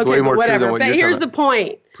is true. It's way more true than what you're talking about. But here's the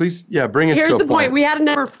point. Please, bring us to a point. Here's the point. We had a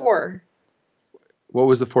number 4. What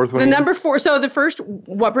was the 4th one? The number 4. So the first,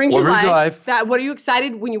 what brings you life? What are you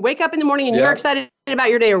excited when you wake up in the morning and you're excited about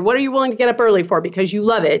your day, or what are you willing to get up early for because you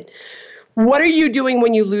love it? What are you doing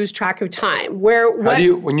when you lose track of time? What are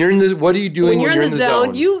you doing when you're in the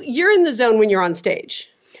zone? You're in the zone when you're on stage.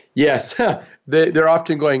 Yes. They're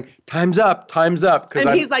often going, time's up. And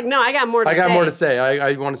he's like, no, I got more to say. I got more to say.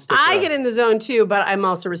 I want to stick I get in the zone too, but I'm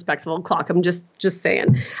also respectful of clock. I'm just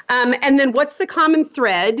saying. And then what's the common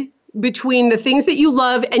thread between the things that you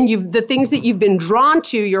love and the things that you've been drawn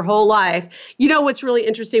to your whole life? You know what's really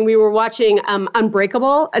interesting? We were watching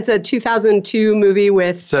Unbreakable. It's a 2002 movie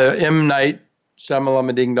with... It's a M. Night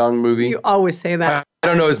Shyamalan Ding Dong movie. You always say that. I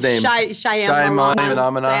don't know his name. Shyamalan.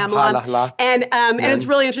 And it's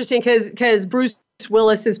really interesting because Bruce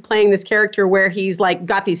Willis is playing this character where he's like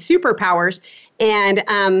got these superpowers.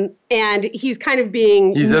 And he's kind of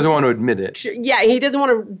being... He doesn't want to admit it. Yeah, he doesn't want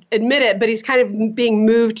to admit it, but he's kind of being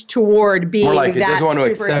moved toward being that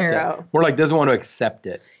superhero. More like doesn't want to accept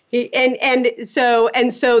it. So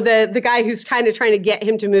the guy who's kind of trying to get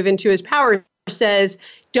him to move into his power says,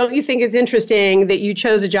 don't you think it's interesting that you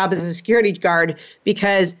chose a job as a security guard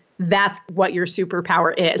because that's what your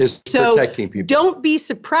superpower is. So protecting people. Don't be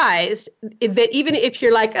surprised that even if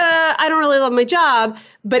you're like, I don't really love my job,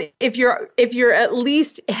 but if you're at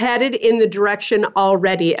least headed in the direction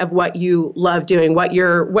already of what you love doing, what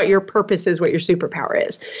your purpose is, what your superpower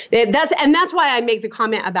is. That's why I make the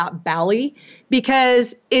comment about Bali,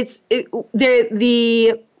 because the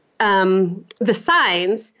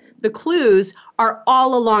signs, the clues are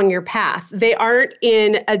all along your path. They aren't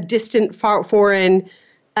in a distant, foreign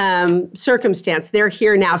circumstance. They're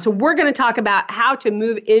here now. So we're going to talk about how to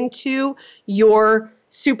move into your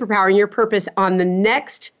superpower and your purpose on the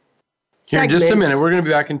next segment. Here, just a minute. We're going to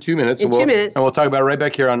be back in 2 minutes. In 2 minutes. And we'll talk about it right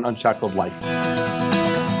back here on Unshackled Life.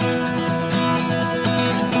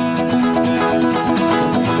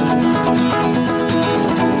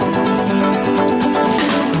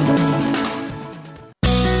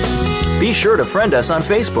 Be sure to friend us on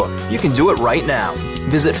Facebook. You can do it right now.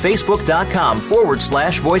 Visit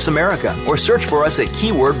Facebook.com/Voice America or search for us at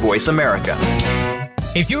keyword Voice America.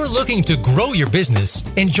 If you're looking to grow your business,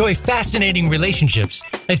 enjoy fascinating relationships,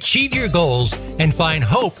 achieve your goals, and find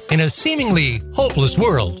hope in a seemingly hopeless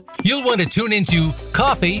world, you'll want to tune into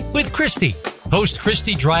Coffee with Christy. Host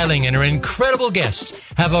Christy Dreiling and her incredible guests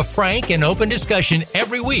have a frank and open discussion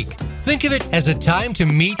every week. Think of it as a time to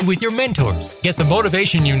meet with your mentors, get the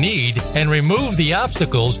motivation you need, and remove the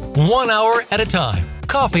obstacles 1 hour at a time.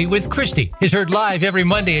 Coffee with Christy is heard live every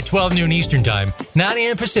Monday at 12 noon Eastern Time, 9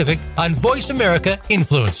 a.m. Pacific on Voice America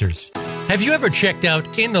Influencers. Have you ever checked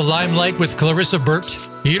out In the Limelight with Clarissa Burt?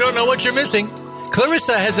 You don't know what you're missing.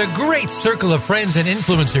 Clarissa has a great circle of friends and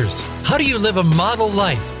influencers. How do you live a model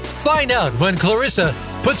life? Find out when Clarissa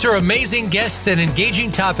puts her amazing guests and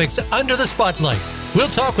engaging topics under the spotlight. We'll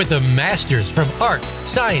talk with the masters from art,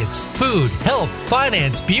 science, food, health,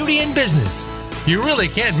 finance, beauty, and business. You really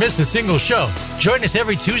can't miss a single show. Join us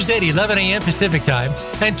every Tuesday at 11 a.m. Pacific Time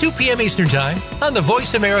and 2 p.m. Eastern Time on the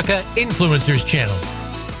Voice America Influencers channel.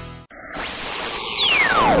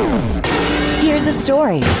 Hear the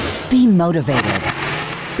stories. Be motivated.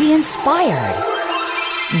 Be inspired.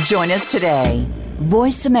 Join us today.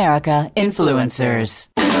 Voice America Influencers.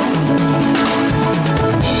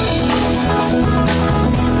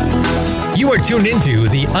 You are tuned into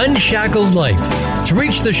The Unshackled Life. To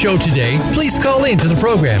reach the show today, please call in to the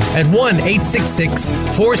program at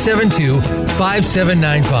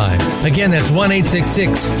 1-866-472-5795. Again, that's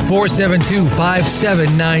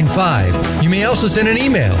 1-866-472-5795. You may also send an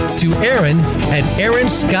email to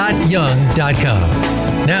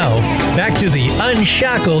aaron@aaronscottyoung.com. Now, back to The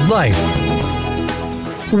Unshackled Life.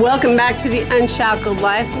 Welcome back to The Unshackled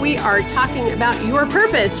Life. We are talking about your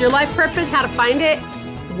purpose, your life purpose, how to find it,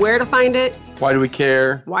 where to find it. Why do we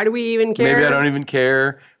care? Why do we even care? Maybe I don't even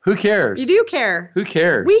care. Who cares? You do care. Who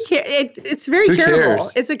cares? We care. It's very Who careable.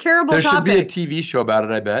 cares? It's a careable There topic. should be a TV show about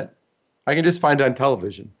it, I bet. I can just find it on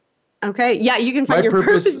television. Okay. Yeah, you can find My your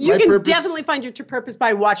purpose- purpose. You my can purpose- definitely find your purpose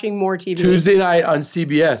by watching more TV. Tuesday night on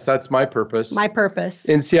CBS. That's my purpose. My purpose.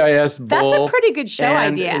 NCIS Bull. That's a pretty good show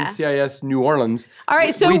and idea. NCIS New Orleans. All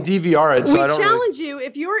right, so we DVR it. So we I don't challenge you,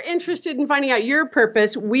 if you're interested in finding out your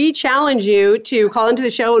purpose, we challenge you to call into the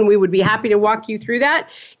show and we would be happy to walk you through that.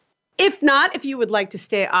 If not, if you would like to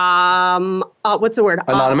stay, what's the word?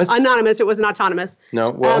 Anonymous? Anonymous. It wasn't autonomous. No,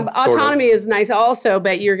 well, sort of. Autonomy is nice also,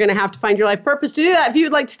 but you're going to have to find your life purpose to do that. If you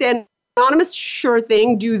would like to stay anonymous, sure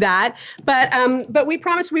thing, do that. But we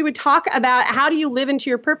promised we would talk about how do you live into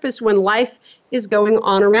your purpose when life is going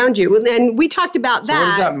on around you. And we talked about that. So what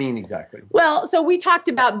does that mean exactly? Well, so we talked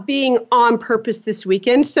about being on purpose this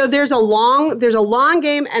weekend. So there's a long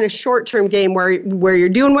game and a short-term game where you're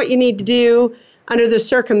doing what you need to do under the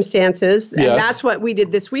circumstances, and Yes. that's what we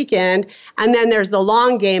did this weekend. And then there's the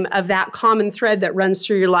long game of that common thread that runs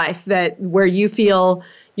through your life, that where you feel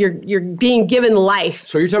you're being given life.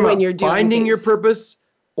 So you're talking when about you're doing finding your things. purpose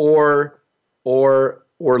or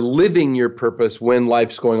living your purpose when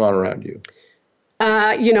life's going on around you?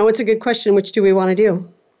 It's a good question. Which do we want to do?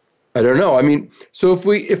 I don't know. I mean, so if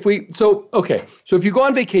you go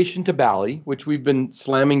on vacation to Bali, which we've been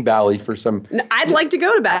slamming Bali for some. I'd like to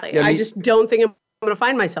go to Bali. Yeah, I just don't think I'm going to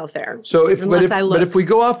find myself there. So But if we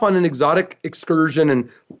go off on an exotic excursion and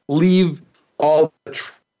leave all the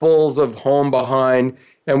troubles of home behind,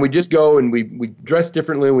 and we just go and we dress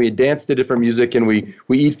differently, and we dance to different music, and we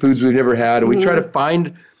eat foods we've never had, and we try to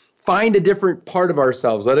find a different part of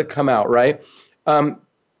ourselves, let it come out, right? The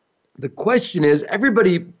question is,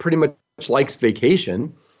 everybody pretty much likes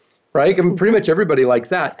vacation, right? I mean, pretty much everybody likes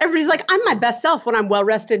that. Everybody's like, I'm my best self when I'm well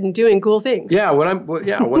rested and doing cool things. Yeah, when I'm not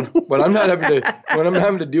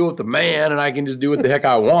having to deal with the man and I can just do what the heck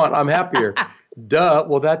I want, I'm happier. Duh.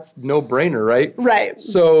 Well, that's no brainer, right? Right.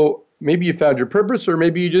 So maybe you found your purpose, or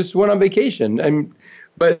maybe you just went on vacation.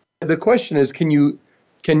 But the question is, when you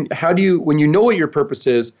know what your purpose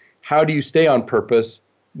is, how do you stay on purpose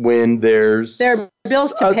when there are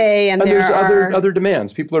bills to pay and there's are other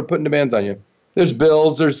demands? People are putting demands on you. There's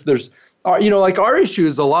bills. There's like our issue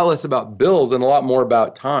is a lot less about bills and a lot more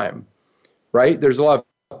about time, right? There's a lot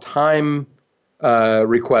of time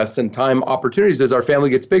requests and time opportunities. As our family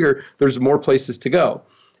gets bigger, there's more places to go,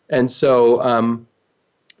 and so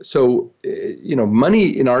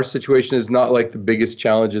money in our situation is not like the biggest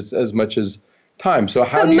challenge as much as time. So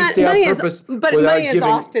how do you stay on purpose? But money is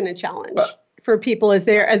often a challenge for people as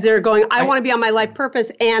they're going, I want to be on my life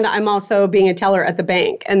purpose, and I'm also being a teller at the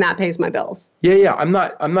bank, and that pays my bills. Yeah. I'm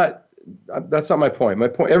not. That's not my point. My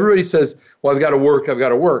point. Everybody says, well, I've got to work.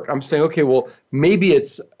 I'm saying, okay, well, maybe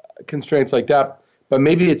it's constraints like that, but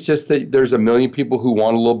maybe it's just that there's a million people who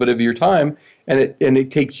want a little bit of your time, and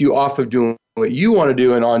it takes you off of doing what you want to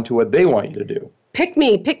do and on to what they want you to do. Pick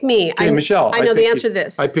me. Okay, Michelle. I know the answer to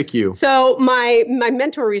this. I pick you. So my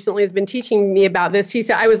mentor recently has been teaching me about this. He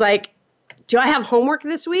said, I was like, do I have homework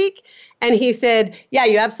this week? And he said, yeah,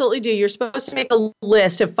 you absolutely do. You're supposed to make a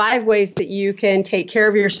list of 5 ways that you can take care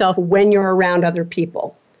of yourself when you're around other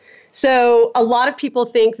people. So a lot of people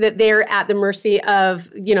think that they're at the mercy of,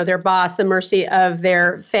 their boss, the mercy of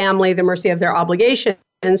their family, the mercy of their obligations.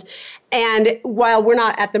 And while we're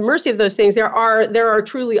not at the mercy of those things, there are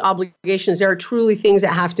truly obligations. There are truly things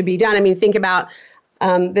that have to be done. I mean, think about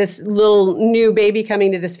this little new baby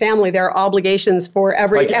coming to this family. There are obligations for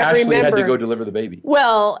every Ashley member. had to go deliver the baby.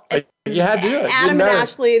 Well, you had to do it. Adam and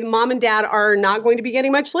Ashley, the mom and dad, are not going to be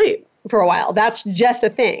getting much sleep. for a while. That's just a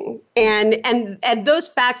thing. And those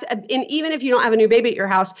facts, and even if you don't have a new baby at your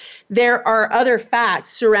house, there are other facts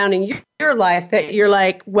surrounding your life that you're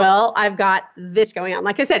like, well, I've got this going on.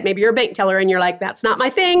 Like I said, maybe you're a bank teller and you're like, that's not my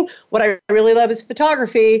thing. What I really love is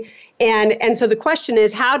photography. And so the question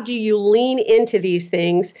is, how do you lean into these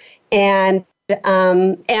things and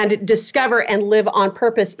discover and live on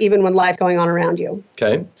purpose even when life's going on around you?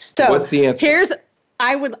 Okay. So what's the answer?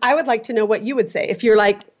 I would like to know what you would say. If you're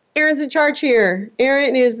like, Erin's in charge here,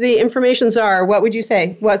 Erin is the information czar, what would you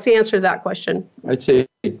say? What's the answer to that question? I'd say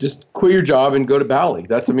just quit your job and go to Bali.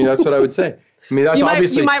 That's what I would say. I mean, that's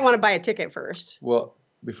obviously. You might want to buy a ticket first. Well,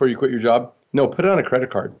 before you quit your job? No, put it on a credit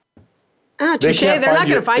card. Ah, touche. They're not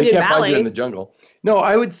going to find you in Bali. They can't find you in the jungle. No,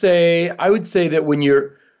 I would say that when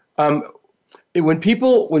you're, when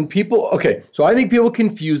people, okay, so I think people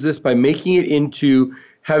confuse this by making it into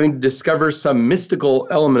having to discover some mystical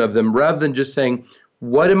element of them rather than just saying,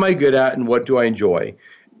 what am I good at and what do I enjoy?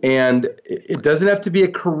 And it doesn't have to be a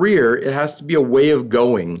career. It has to be a way of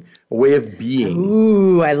going, a way of being.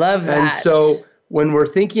 Ooh, I love that. And so when we're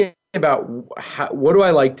thinking about what do I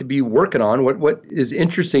like to be working on, what is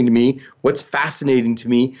interesting to me, what's fascinating to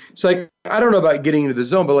me. It's like, I don't know about getting into the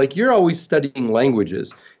zone, but like you're always studying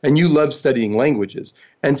languages and you love studying languages.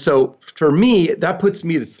 And so for me, that puts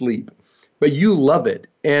me to sleep, but you love it.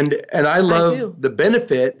 And I love the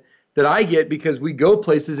benefit that I get because we go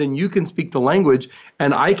places and you can speak the language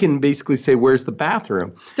and I can basically say, where's the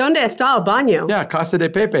bathroom? ¿Dónde está el baño? Yeah, Casa de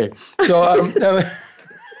Pepe. So,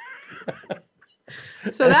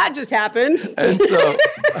 so that just happened. And so,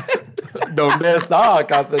 ¿dónde está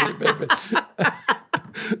Casa de Pepe?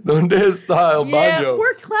 ¿Dónde está el baño? Yeah,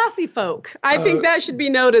 we're classy folk. I think that should be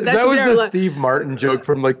noted. That was a Steve Martin joke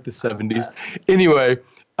from like the 70s. Anyway.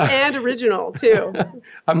 And original, too.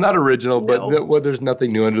 I'm not original, but there's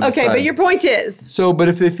nothing new under the sun. Okay, but your point is. So, but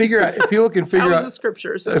if people can figure out. That was the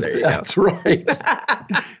scripture, so there you go. That's right.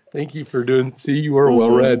 Thank you for you were well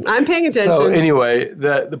read. I'm paying attention. So anyway,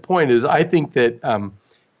 the point is, I think that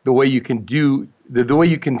the way you can the way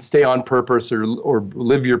you can stay on purpose or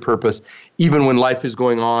live your purpose, even when life is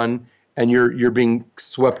going on and you're being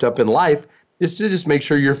swept up in life, is to just make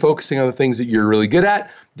sure you're focusing on the things that you're really good at,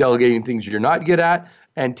 delegating things you're not good at,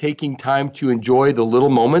 and taking time to enjoy the little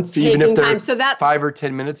moments, even if they're 5 or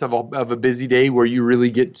 10 minutes of a busy day where you really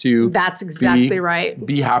get to That's exactly right.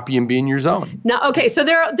 Be happy and be in your zone. Now, okay, so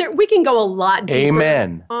there we can go a lot deeper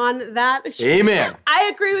Amen. on that. Amen.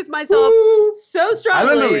 I agree with myself so strongly.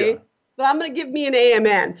 Hallelujah. But I'm going to give me an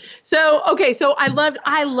amen. So, okay, so I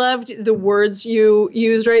loved the words you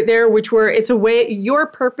used right there, which were, it's a way, your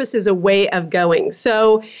purpose is a way of going.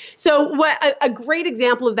 So what a great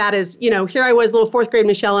example of that is, here I was, little fourth grade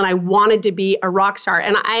Michelle, and I wanted to be a rock star.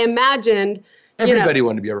 And I imagined, everybody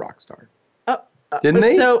wanted to be a rock star. Didn't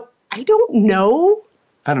they? So I don't know.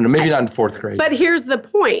 I don't know, maybe not in fourth grade. But here's the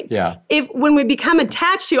point. Yeah. When we become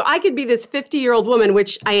attached to, I could be this 50-year-old woman,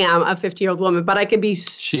 which I am a 50-year-old woman, but I could be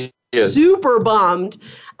super bummed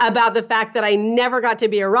about the fact that I never got to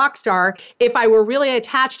be a rock star if I were really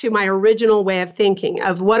attached to my original way of thinking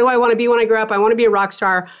of what do I want to be when I grow up? I want to be a rock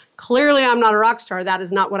star. Clearly, I'm not a rock star. That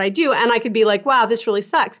is not what I do. And I could be like, wow, this really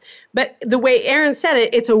sucks. But the way Erin said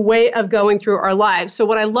it, it's a way of going through our lives. So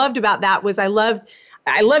what I loved about that was I loved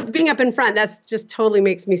being up in front. That's just totally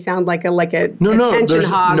makes me sound like a attention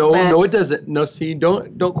hog. No, it doesn't. No, see,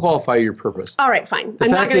 don't qualify your purpose. All right, fine. I'm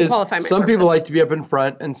not going to qualify my purpose. Some people like to be up in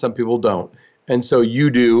front and some people don't. And so you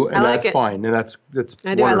do, and that's fine. And that's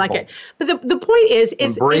I do, wonderful. I like it. But the point is,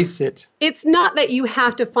 embrace it. It's not that you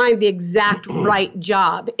have to find the exact right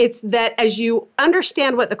job. It's that as you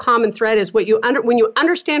understand what the common thread is, when you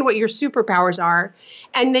understand what your superpowers are,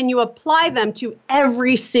 and then you apply them to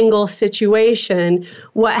every single situation,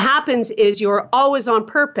 what happens is you're always on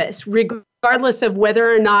purpose, regardless of whether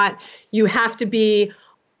or not you have to be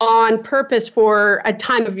on purpose for a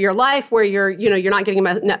time of your life where you're not getting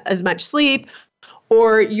as much sleep,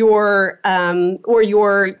 or you're in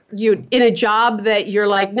a job that you're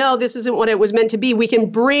like, no, this isn't what it was meant to be. We can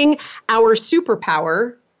bring our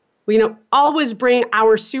superpower. We always bring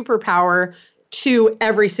our superpower to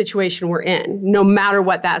every situation we're in, no matter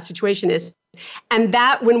what that situation is. And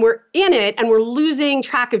that when we're in it and we're losing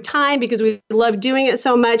track of time because we love doing it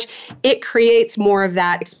so much, it creates more of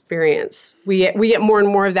that experience. We get more and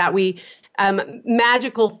more of that.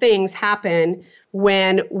 Magical things happen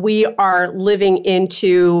when we are living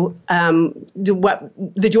into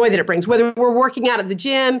the joy that it brings. Whether we're working out at the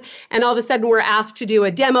gym and all of a sudden we're asked to do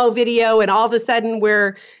a demo video, and all of a sudden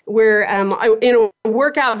we're in a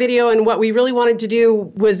workout video, and what we really wanted to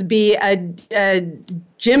do was be a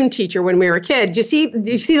gym teacher when we were a kid. Do you see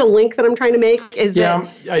the link that I'm trying to make?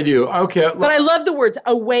 I do. Okay. But I love the words,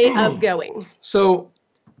 a way of going. So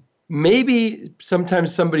maybe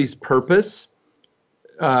sometimes somebody's purpose,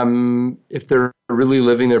 if they're really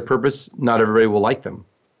living their purpose, not everybody will like them.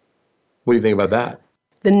 What do you think about that?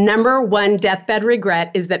 The number one deathbed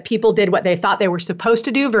regret is that people did what they thought they were supposed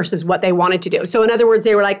to do versus what they wanted to do. So in other words,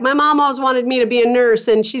 they were like, my mom always wanted me to be a nurse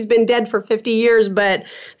and she's been dead for 50 years, but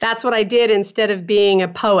that's what I did instead of being a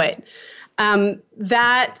poet.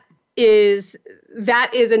 That is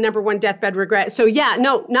a number one deathbed regret. So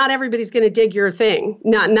not everybody's going to dig your thing.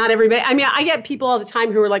 Not everybody. I mean, I get people all the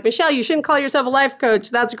time who are like, Michelle, you shouldn't call yourself a life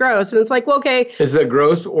coach. That's gross. And it's like, well, okay. Is that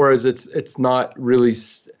gross, or is it's not really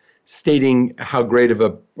stating how great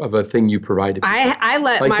of a thing you provided? I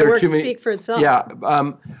let my work speak for itself. Yeah.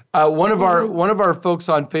 One of our folks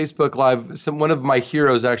on Facebook Live, one of my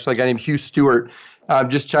heroes, actually, a guy named Hugh Stewart,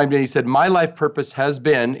 just chimed in. He said, my life purpose has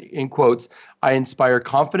been, in quotes, I inspire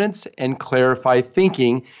confidence and clarify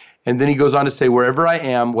thinking. And then he goes on to say, wherever I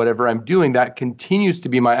am, whatever I'm doing, that continues to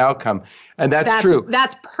be my outcome. And that's true.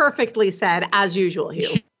 That's perfectly said, as usual,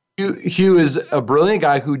 Hugh. Hugh is a brilliant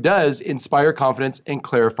guy who does inspire confidence and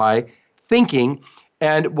clarify thinking.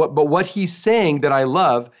 And what he's saying that I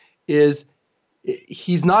love is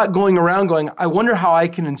he's not going around going, I wonder how I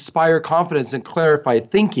can inspire confidence and clarify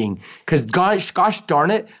thinking, because gosh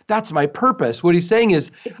darn it, that's my purpose. What he's saying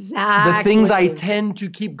is exactly the things I tend to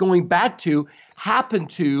keep going back to happen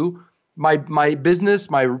to my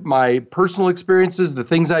business, my personal experiences, the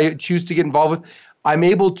things I choose to get involved with. I'm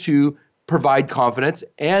able to provide confidence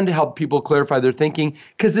and help people clarify their thinking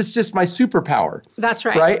because it's just my superpower. That's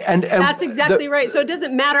right. Right? And that's exactly right. So it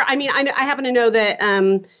doesn't matter. I mean, I happen to know that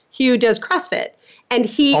Hugh does CrossFit, and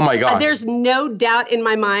oh my gosh. There's no doubt in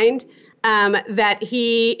my mind that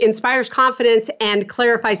he inspires confidence and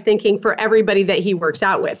clarifies thinking for everybody that he works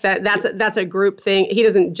out with. That's a group thing. He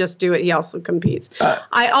doesn't just do it. He also competes.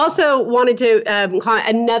 I also wanted to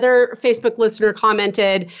another Facebook listener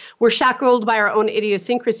commented, we're shackled by our own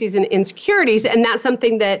idiosyncrasies and insecurities. And that's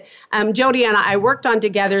something that Jody and I worked on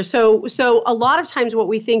together. So a lot of times what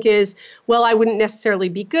we think is, well, I wouldn't necessarily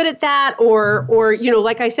be good at that, or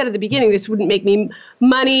like I said at the beginning, this wouldn't make me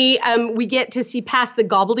money. We get to see past the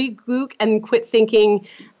gobbledygook and quit thinking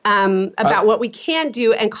about what we can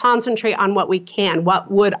do and concentrate on what we can.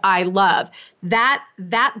 What would I love? That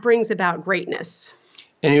brings about greatness.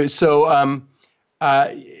 Anyway, so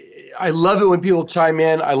I love it when people chime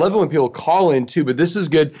in. I love it when people call in too. But this is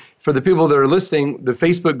good for the people that are listening. The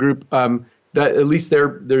Facebook group, that at least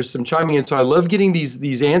there's some chiming in. So I love getting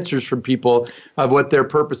these answers from people of what their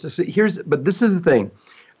purpose is. But this is the thing.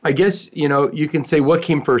 I guess you can say what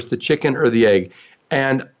came first, the chicken or the egg,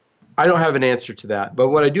 and I don't have an answer to that. But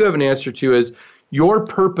what I do have an answer to is your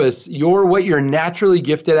purpose, what you're naturally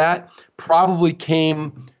gifted at probably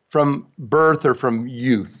came from birth or from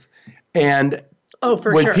youth. And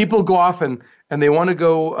when people go off and they want to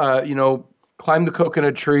go, climb the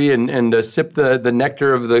coconut tree and sip the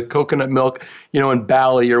nectar of the coconut milk, in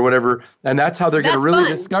Bali or whatever, and that's how they're going to really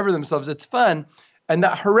discover themselves. It's fun. And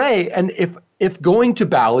that hooray. And if going to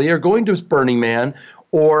Bali or going to Burning Man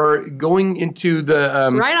or going into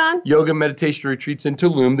the yoga meditation retreats in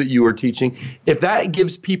Tulum that you were teaching, if that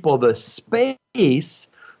gives people the space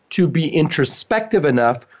to be introspective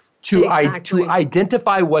enough to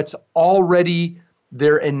identify what's already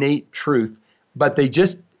their innate truth, but they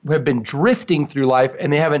just have been drifting through life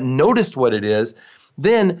and they haven't noticed what it is,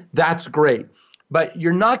 then that's great. But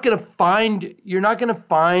you're not going to find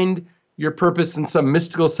your purpose in some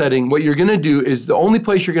mystical setting. What you're going to do is the only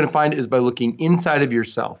place you're going to find it is by looking inside of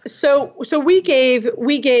yourself. So we gave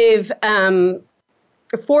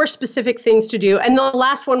 4 specific things to do, and the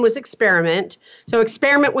last one was experiment. So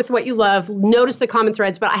experiment with what you love. Notice the common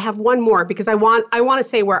threads, but I have one more because I want to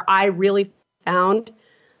say where I really found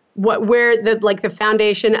where the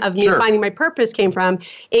foundation of me finding my purpose came from.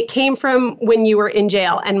 It came from when you were in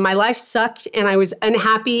jail, and my life sucked, and I was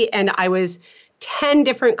unhappy, and I was 10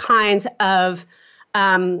 different kinds of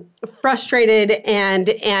frustrated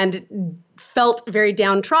and felt very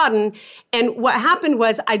downtrodden. And what happened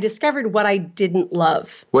was I discovered what I didn't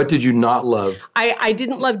love. What did you not love? I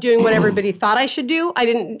didn't love doing what everybody thought I should do. I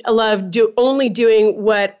didn't love only doing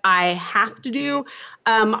what I have to do.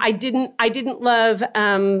 I didn't love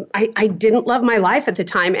my life at the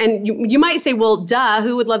time. And you might say, well, duh,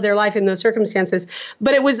 who would love their life in those circumstances?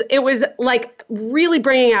 But it was like really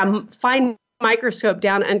bringing a fine microscope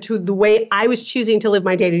down into the way I was choosing to live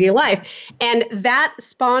my day-to-day life. And that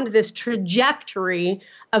spawned this trajectory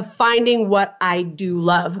of finding what I do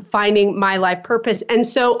love, finding my life purpose. And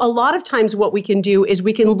so a lot of times what we can do is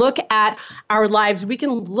we can look at our lives, we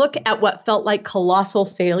can look at what felt like colossal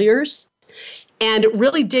failures and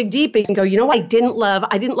really dig deep and go, you know what, I didn't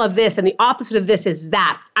love this. And the opposite of this is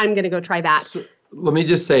that. I'm going to go try that. So let me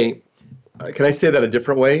just say, can I say that a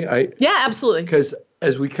different way? Yeah, absolutely. Because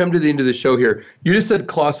as we come to the end of the show here, you just said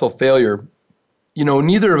colossal failure. You know,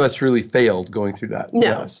 neither of us really failed going through that. No.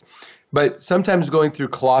 Yes. But sometimes going through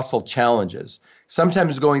colossal challenges,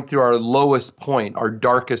 sometimes going through our lowest point, our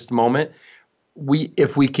darkest moment,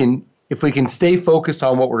 if we can stay focused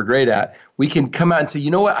on what we're great at, we can come out and say, you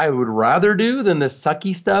know what I would rather do than the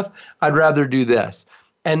sucky stuff? I'd rather do this.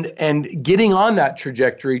 And getting on that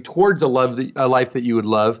trajectory towards a life that you would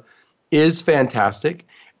love is fantastic.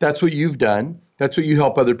 That's what you've done. That's what you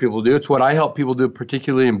help other people do. It's what I help people do,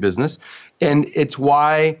 particularly in business. And it's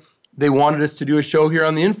why they wanted us to do a show here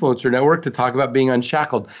on the Influencer Network to talk about being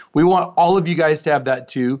unshackled. We want all of you guys to have that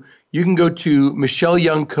too. You can go to Michelle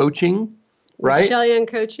Young Coaching, right?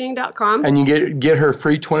 MichelleYoungCoaching.com. And you get her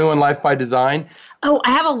free 21 Life by Design. Oh,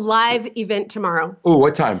 I have a live event tomorrow. Oh,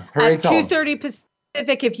 what time? Hurry, at 2:30 Pacific.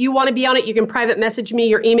 If you want to be on it, you can private message me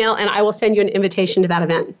your email, and I will send you an invitation to that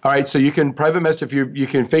event. All right, so you can private message, you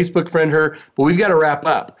can Facebook friend her, but we've got to wrap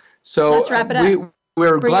up. So let's wrap it up.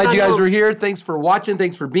 We're glad you guys were here. Thanks for watching.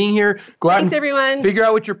 Thanks for being here. Go out and everyone. Figure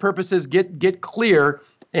out what your purpose is. Get clear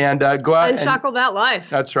and go out unshackle that life.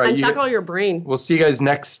 That's right. Unshackle your brain. We'll see you guys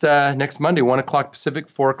next Monday, 1 o'clock Pacific,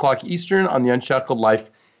 4 o'clock Eastern on the Unshackled Life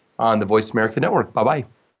on the Voice America Network. Bye-bye.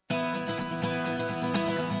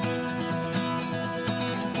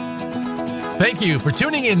 Thank you for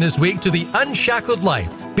tuning in this week to the Unshackled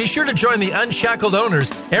Life. Be sure to join the Unshackled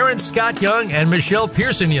owners, Aaron Scott Young and Michelle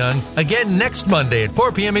Pearson Young, again next Monday at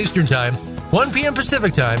 4 p.m. Eastern Time, 1 p.m.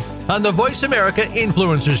 Pacific Time on the Voice America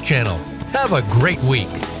Influencers channel. Have a great week.